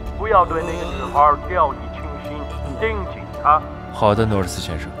不要对那个女孩掉以轻心，盯紧她。好的，诺尔斯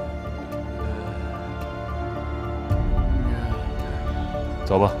先生。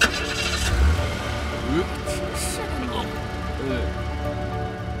走吧。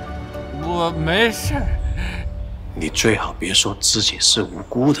我没事。你最好别说自己是无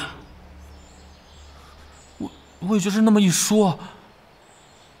辜的。我也就是那么一说，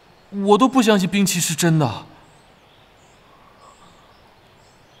我都不相信兵器是真的。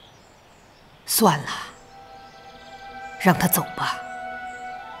算了，让他走吧。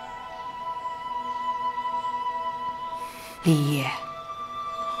李一，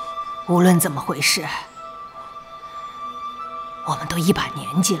无论怎么回事，我们都一把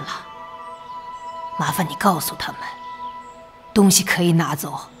年纪了，麻烦你告诉他们，东西可以拿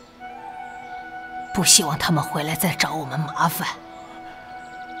走，不希望他们回来再找我们麻烦。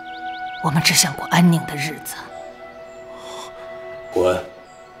我们只想过安宁的日子。滚！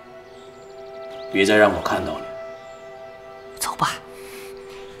别再让我看到你。走吧，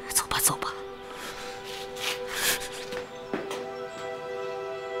走吧，走吧。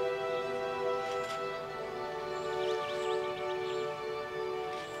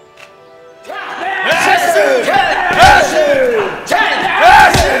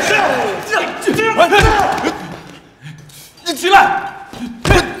你起来！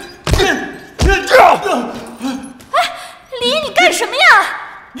李一，你干什么呀？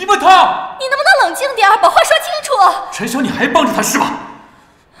你问他，你能不能冷静点，把话说清楚？陈晓，你还帮着他是吧？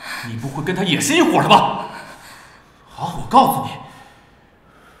你不会跟他也是一伙的吧？好，我告诉你，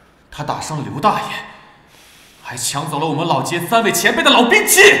他打伤了刘大爷，还抢走了我们老街3位前辈的老兵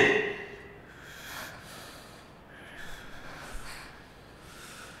器。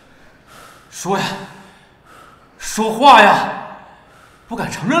说呀，说话呀！不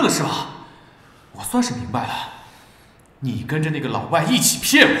敢承认了是吧？我算是明白了，你跟着那个老外一起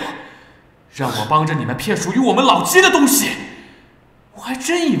骗我，让我帮着你们骗属于我们老街的东西。我还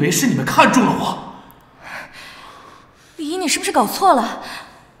真以为是你们看中了我。李一，你是不是搞错了？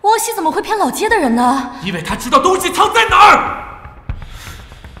王西怎么会骗老街的人呢？因为他知道东西藏在哪儿。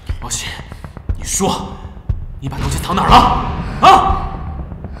王西，你说，你把东西藏哪儿了？啊？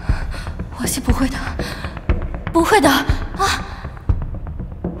王西不会的，不会的啊！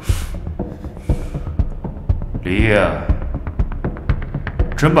李一，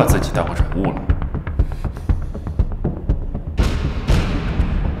真把自己当个人物了。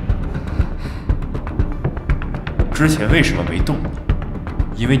之前为什么没动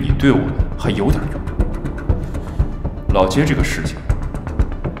你？因为你对我们还有点用。老街这个事情，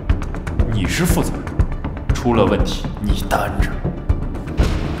你是负责人，出了问题你担着。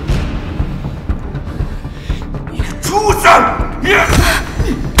你个畜生！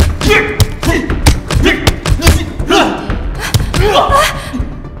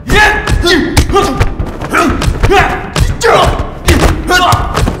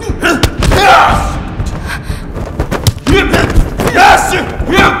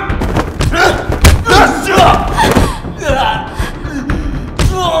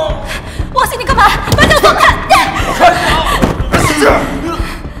王西，你干嘛？把脚松开！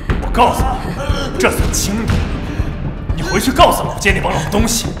我告诉你，这算轻的。你回去告诉老街那帮老东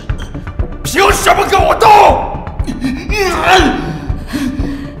西，凭什么跟我斗？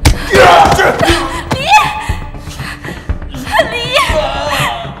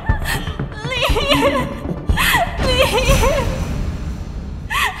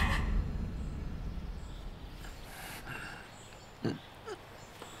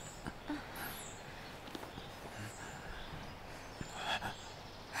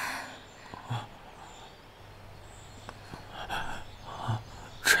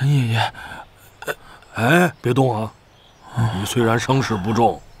陈爷爷，哎，别动啊！你虽然伤势不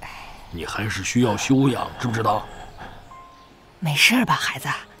重，你还是需要休养，知不知道？没事吧，孩子？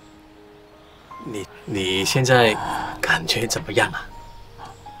你现在感觉怎么样啊？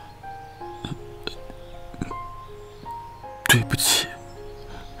对不起。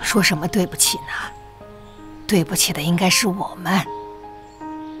说什么对不起呢？对不起的应该是我们，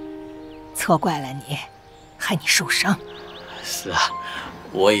错怪了你，害你受伤。是啊，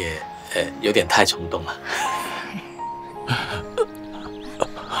我也有点太冲动了。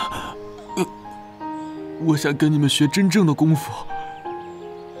我想跟你们学真正的功夫，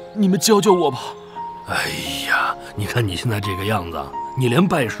你们教教我吧。哎呀，你看你现在这个样子，你连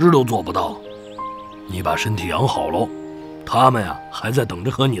拜师都做不到。你把身体养好喽，他们呀还在等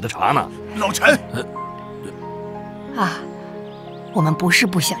着喝你的茶呢。老陈，啊，我们不是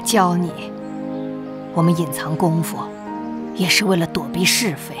不想教你，我们隐藏功夫，也是为了躲避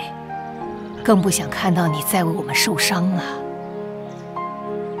是非，更不想看到你再为我们受伤啊。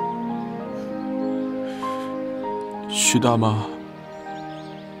徐大妈、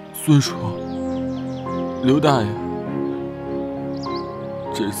孙叔、刘大爷，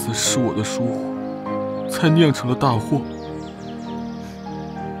这次是我的疏忽，才酿成了大祸。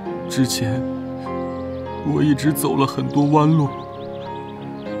之前我一直走了很多弯路，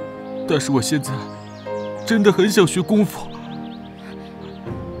但是我现在真的很想学功夫。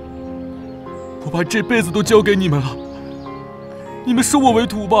我把这辈子都交给你们了，你们收我为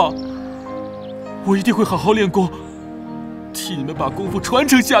徒吧，我一定会好好练功，替你们把功夫传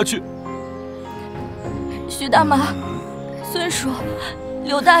承下去。徐大妈、孙叔、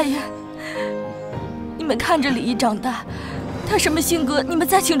刘大爷，你们看着李一长大，他什么性格你们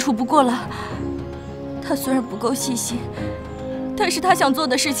再清楚不过了。他虽然不够细心，但是他想做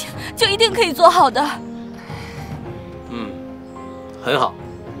的事情就一定可以做好的。很好，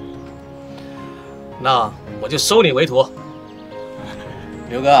那我就收你为徒。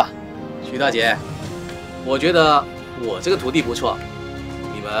刘哥、徐大姐，我觉得我这个徒弟不错，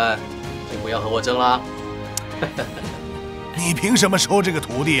你们就不要和我争啦。你凭什么收这个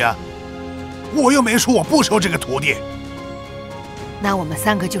徒弟啊？我又没说我不收这个徒弟。那我们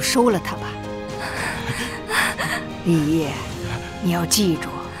3个就收了他吧。李烨，你要记住，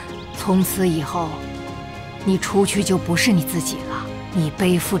从此以后，你出去就不是你自己了，你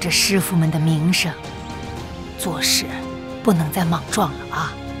背负着师傅们的名声，做事不能再莽撞了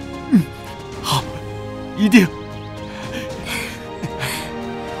啊。一定。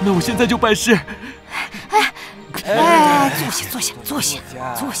那我现在就拜师。坐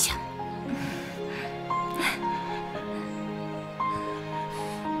下。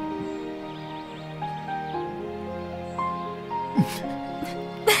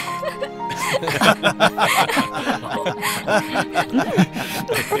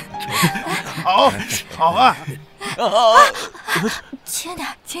好啊！轻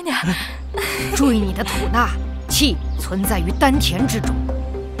点。注意你的吐纳，气存在于丹田之中。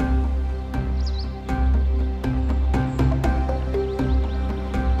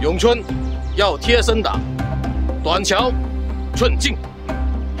咏春要贴身打，短桥寸进。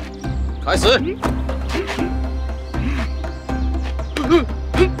开始。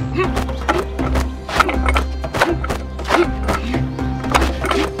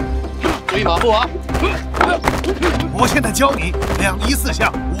注意马步啊！我现在教你2仪4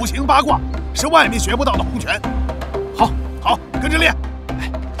象5行8卦，是外面学不到的洪拳。好，跟着练。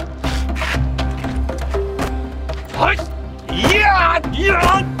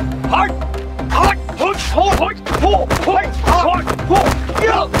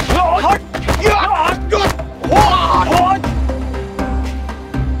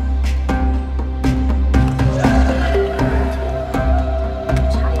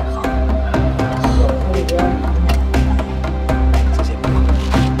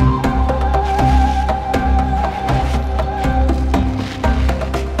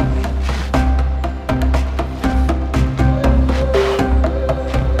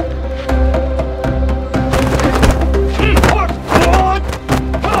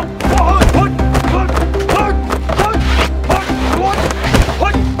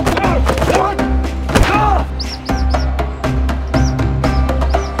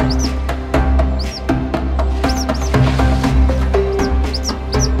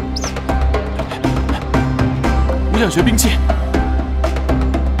想学兵器。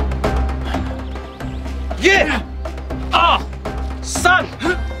1、2、3、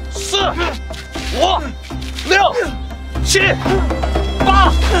4、5、6、7、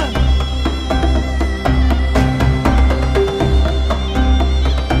8。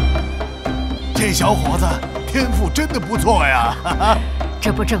这小伙子天赋真的不错呀！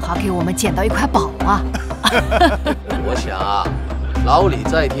这不正好给我们捡到一块宝吗？我想啊，老李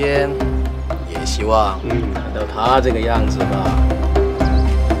在天也希望看到他这个样子吧。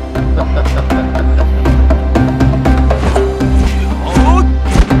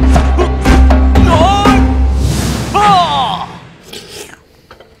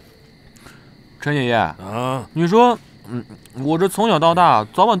陈爷爷啊，你说，我这从小到大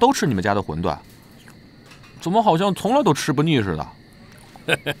早晚都吃你们家的馄饨，怎么好像从来都吃不腻似的？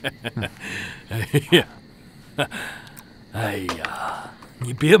哎呀，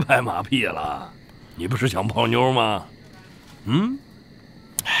你别拍马屁了，你不是想泡妞吗？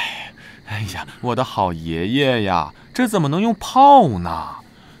哎呀，我的好爷爷呀，这怎么能用泡呢？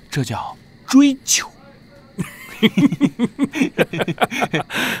这叫追求。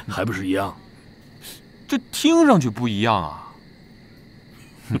还不是一样？这听上去不一样啊。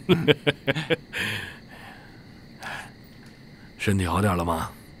身体好点了吗？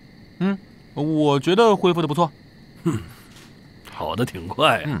我觉得恢复的不错。好的挺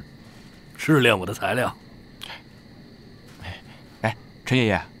快呀。是练我的材料。哎，陈爷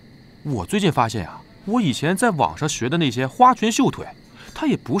爷，我最近发现啊，我以前在网上学的那些花拳绣腿，它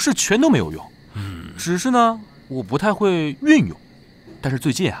也不是全都没有用。只是呢，我不太会运用。但是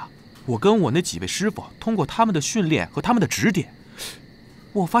最近啊，我跟我那几位师傅通过他们的训练和他们的指点，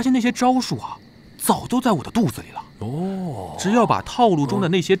我发现那些招数啊，早都在我的肚子里了。只要把套路中的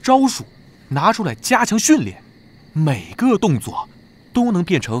那些招数拿出来加强训练，每个动作都能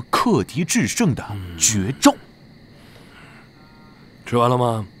变成克敌制胜的绝招。吃完了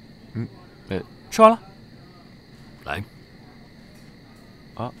吗？吃完了。来。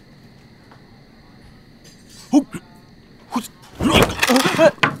啊。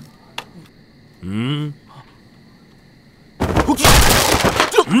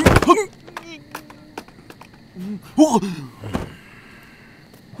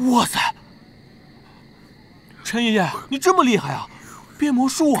哇塞！陈爷爷，你这么厉害啊！变魔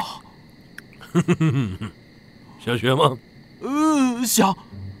术啊！想学吗？想。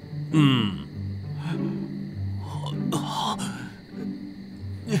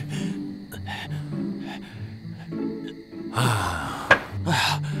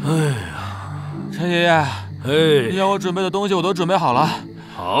陈爷爷，你要我准备的东西我都准备好了。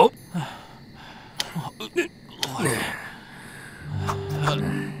好。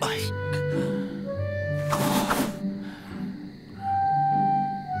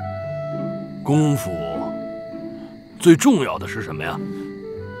功夫最重要的是什么呀？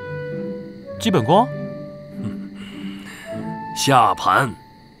基本功。下盘。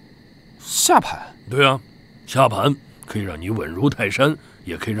下盘？对啊，下盘可以让你稳如泰山，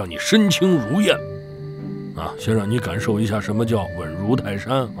也可以让你身轻如燕。啊，先让你感受一下什么叫稳如泰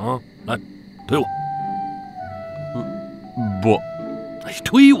山啊！来，推我。不，哎，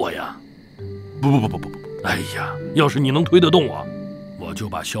推我呀！不！哎呀，要是你能推得动我就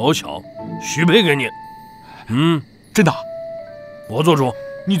把小小许配给你。真的？我做主。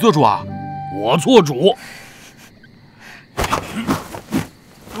你做主啊？我做主。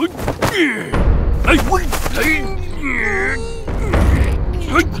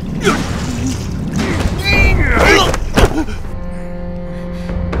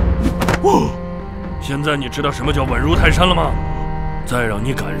现在你知道什么叫稳如泰山了吗？再让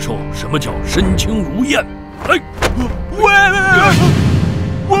你感受什么叫身轻如燕。来，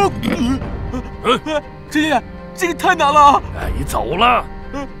陈爷爷，这个太难了。哎，你走了。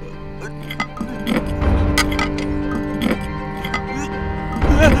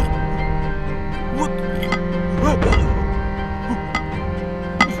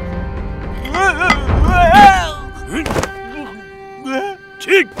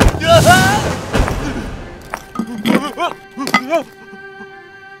去！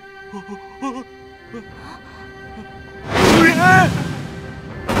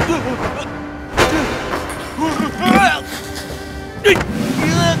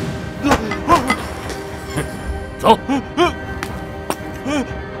走，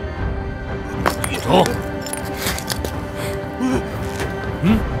走。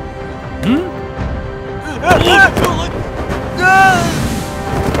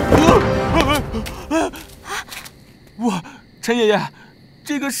哇，陈爷爷，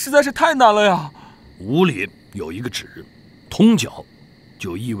这个实在是太难了呀！武里有一个指，通脚，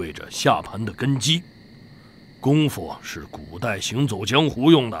就意味着下盘的根基。功夫是古代行走江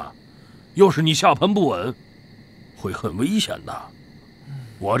湖用的，要是你下盘不稳，会很危险的。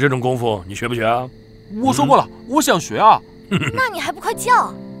我这种功夫，你学不学啊？我说过了，我想学啊。那你还不快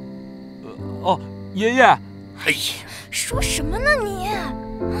叫？爷爷。哎呀，说什么呢你？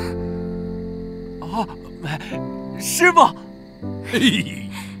师傅。嘿，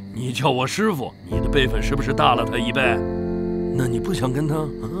你叫我师傅，你的辈分是不是大了他一辈？那你不想跟他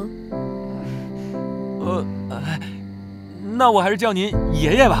那我还是叫您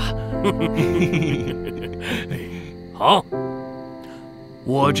爷爷吧。好，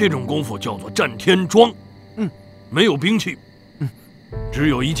我这种功夫叫做战天桩，没有兵器，只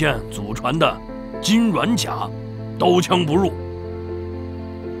有一件祖传的金软甲，刀枪不入。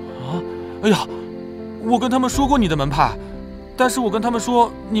哎呀，我跟他们说过你的门派，但是我跟他们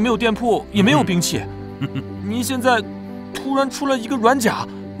说你没有店铺，也没有兵器。您现在突然出了一个软甲，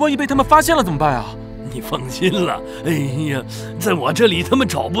万一被他们发现了怎么办啊？你放心了，哎呀，在我这里他们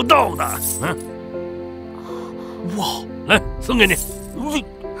找不到的。哇，来送给你。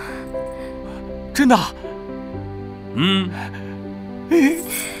真的？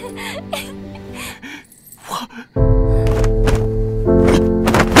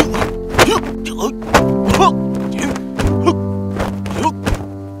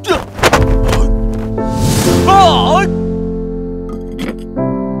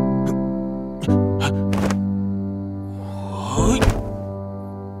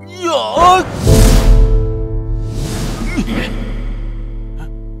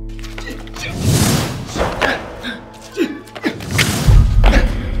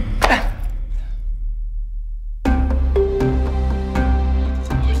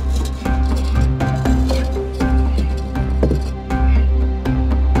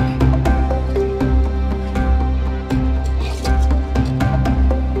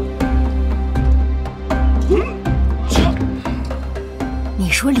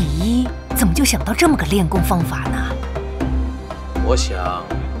说李一怎么就想到这么个练功方法呢？我想，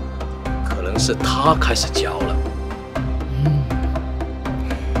可能是他开始教了。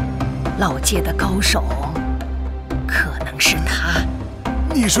老街的高手，可能是他。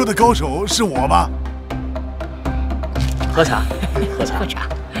你说的高手是我吧？喝茶，喝茶，喝茶。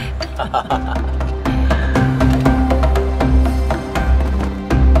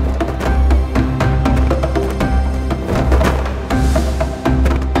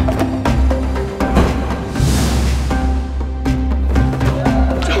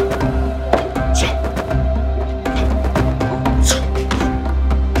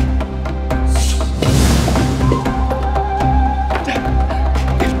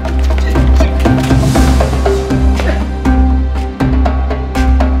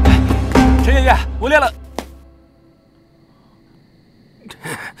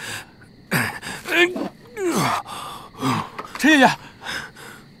陈爷爷，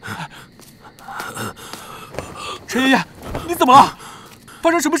陈爷爷，你怎么了？发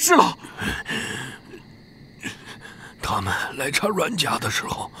生什么事了？他们来查阮家的时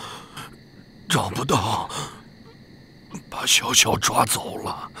候，找不到，把小小抓走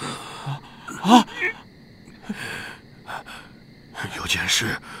了。啊！有件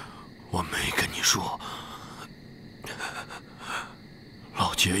事我没跟你说，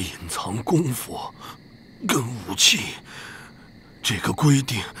老街隐藏功夫跟武器，这个规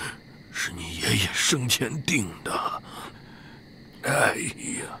定是你爷爷生前定的。哎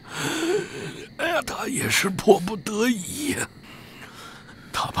呀，他也是迫不得已，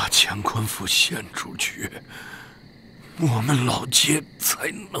他把乾坤府献出去，我们老街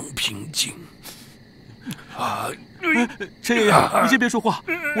才能平静。陈爷爷，你先别说话，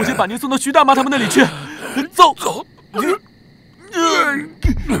我先把您送到徐大妈他们那里去。走。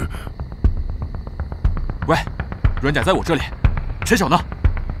喂，阮甲在我这里，陈晓呢？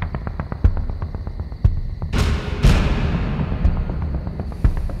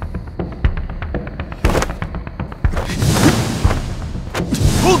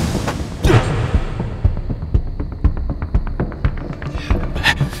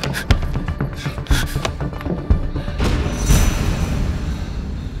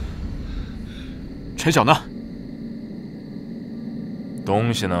陈晓呢？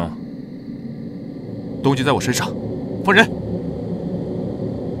东西呢？东西在我身上，放人。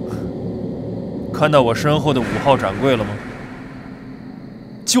看到我身后的5号掌柜了吗？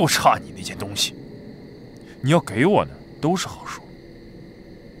就差你那件东西。你要给我呢，都是好说；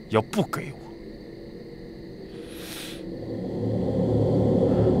要不给我，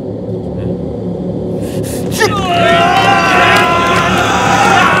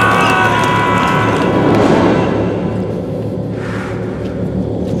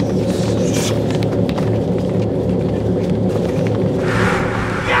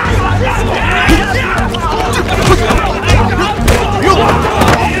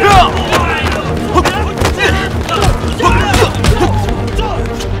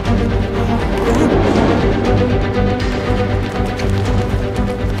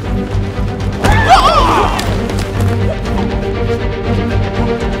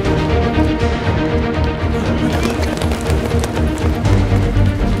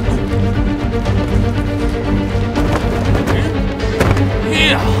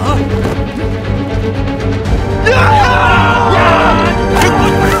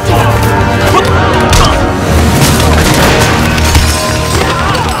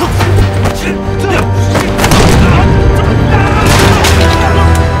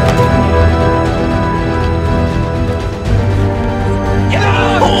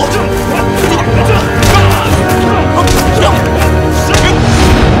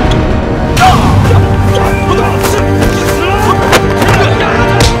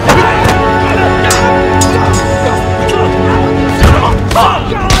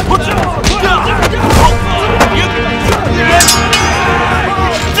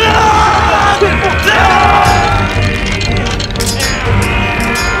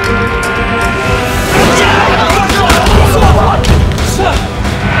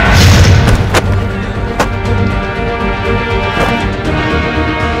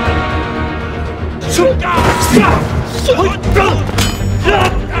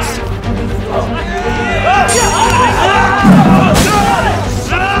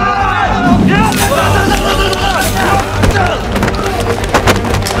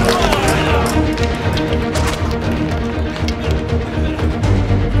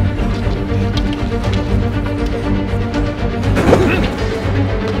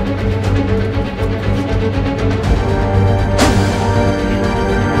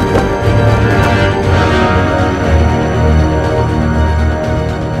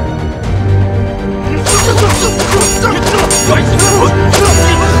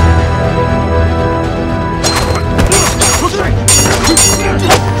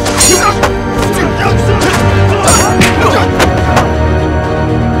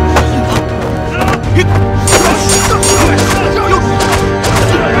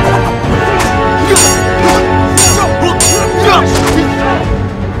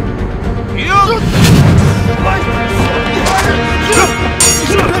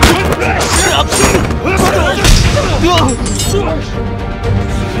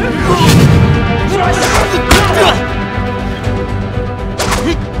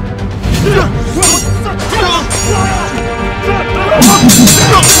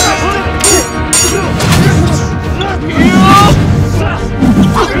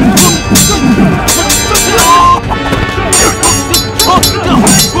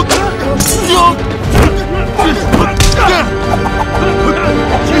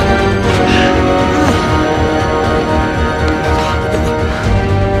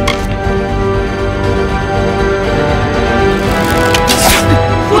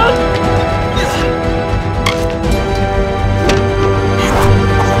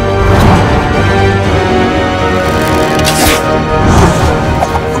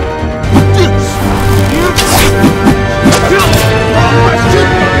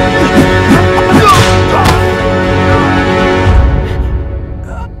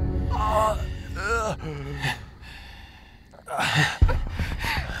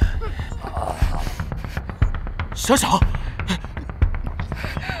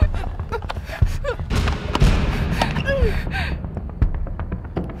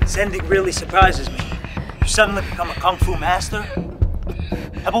 This ending really surprises me. You suddenly become a kung fu master?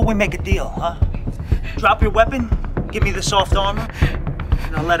 How about we make a deal, huh? Drop your weapon, give me the soft armor,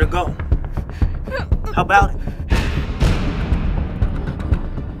 and I'll let her go. How about it?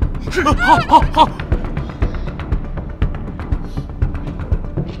 好。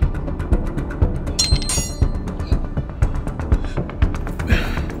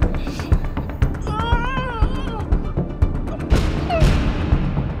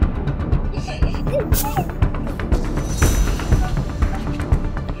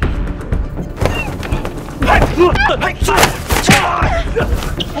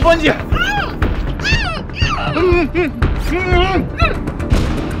我帮你。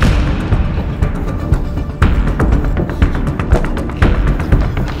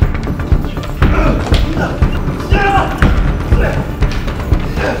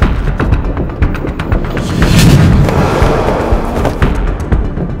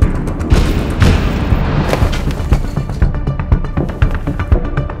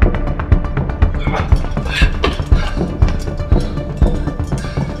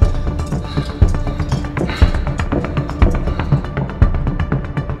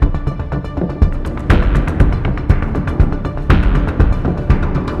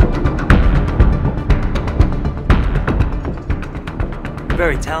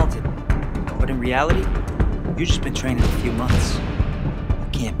Very talented, but in reality, you've just been training a few months. You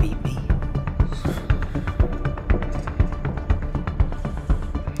can't beat me.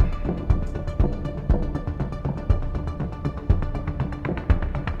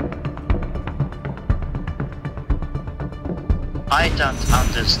 I don't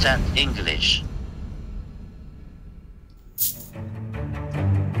understand English.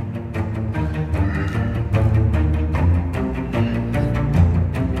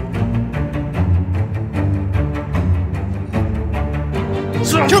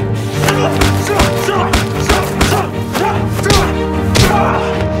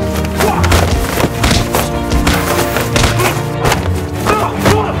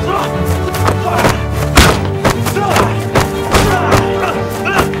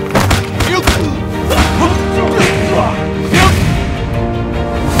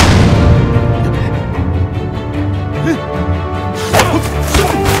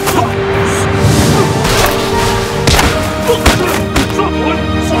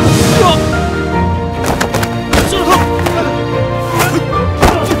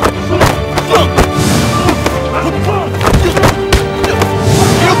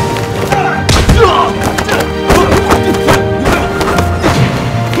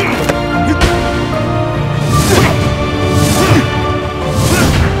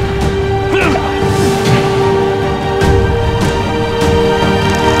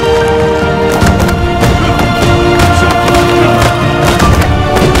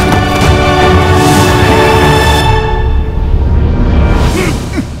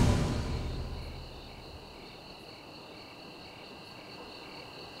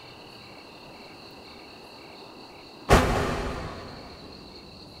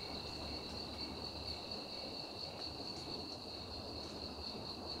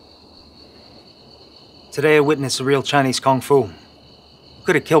 Today I witnessed real Chinese Kung Fu. You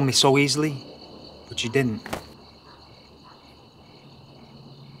could have killed me so easily, but you didn't.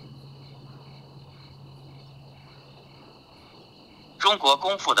 中国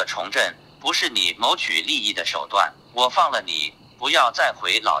功夫的重振不是你谋取利益的手段，我放了你，不要再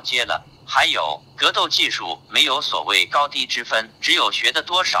回老街了。还有，格斗技术没有所谓高低之分，只有学的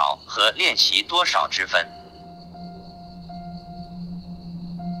多少和练习多少之分。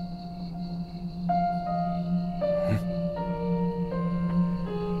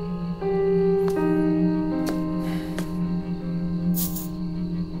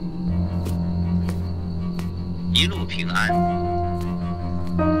一路平安。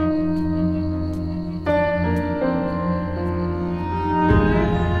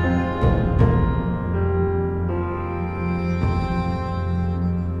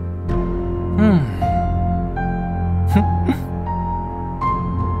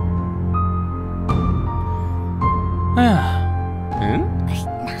哎呀，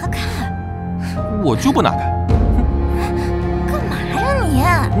拿开！我就不拿开。干嘛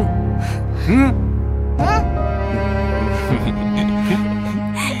呀你？